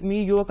देखील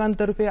मी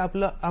युवकांतर्फे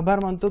आपलं आभार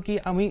मानतो की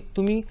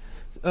तुम्ही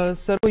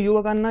सर्व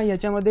युवकांना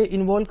याच्यामध्ये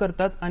इन्व्हॉल्व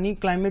करतात आणि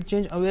क्लायमेट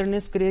चेंज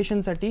अवेअरनेस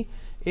क्रिएशनसाठी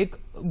एक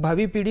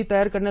भावी पिढी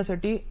तयार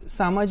करण्यासाठी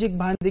सामाजिक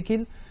भान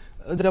देखील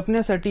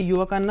जपण्यासाठी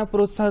युवकांना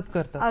प्रोत्साहित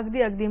करतात.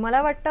 अगदी अगदी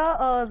मला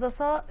वाटतं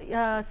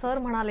जसं सर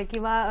म्हणाले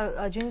किंवा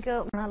अजिंक्य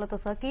म्हणाला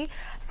तसं की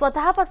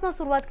स्वतःपासून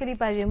सुरुवात केली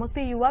पाहिजे. मग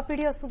ती युवा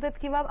पिढी असू देत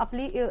किंवा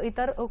आपली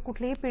इतर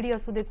कुठलीही पिढी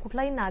असू देत,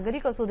 कुठलाही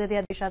नागरिक असू देत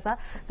या देशाचा,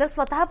 जर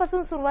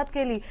स्वतःपासून सुरुवात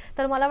केली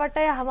तर मला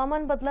वाटतं या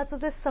हवामान बदलाचं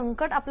जे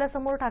संकट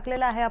आपल्यासमोर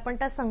ठाकलेलं आहे, आपण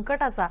त्या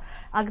संकटाचा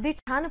अगदी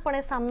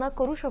छानपणे सामना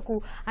करू शकू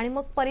आणि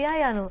मग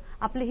पर्यायानं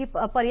आपली ही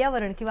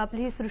पर्यावरण किंवा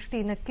आपली ही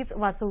सृष्टी नक्कीच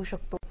वाचवू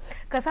शकतो.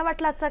 कसा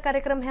वाटला आजचा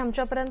कार्यक्रम हे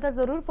आमच्यापर्यंत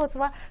जरूर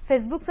पोहोचवा.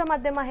 फेसबुकचं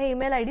माध्यम आहे,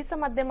 ईमेल आयडीचं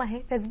माध्यम आहे.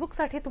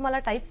 फेसबुकसाठी तुम्हाला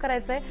टाईप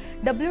करायचंय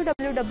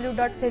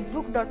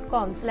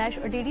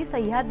www.facebook.com/dd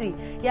सह्याद्री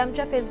या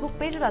आमच्या फेसबुक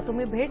पेजला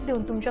तुम्ही भेट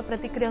देऊन तुमच्या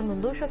प्रतिक्रिया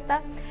नोंदवू शकता.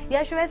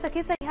 याशिवाय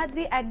सखी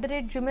सह्याद्री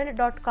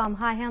 @gmail.com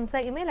हा आहे आमचा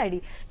ईमेल आयडी,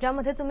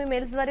 ज्यामध्ये तुम्ही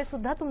मेल्सद्वारे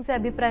सुद्धा तुमचे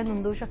अभिप्राय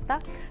नोंदवू शकता.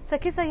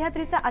 सखी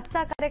सह्याद्रीचा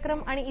आजचा कार्यक्रम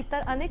आणि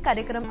इतर अनेक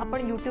कार्यक्रम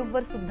आपण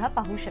युट्यूबवर सुद्धा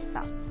पाहू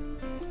शकता.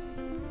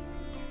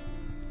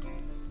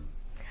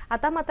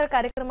 आता मात्र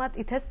कार्यक्रमात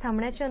इथेच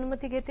थांबण्याची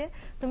अनुमती घेते.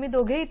 तुम्ही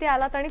दोघे इथे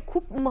आलात आणि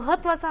खूप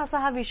महत्त्वाचा असा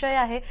हा विषय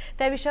आहे,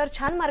 त्या विषयावर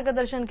छान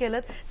मार्गदर्शन केलं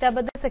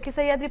त्याबद्दल सखी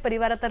सह्याद्री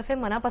परिवारातर्फे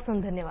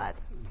मनापासून धन्यवाद.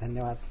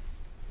 धन्यवाद.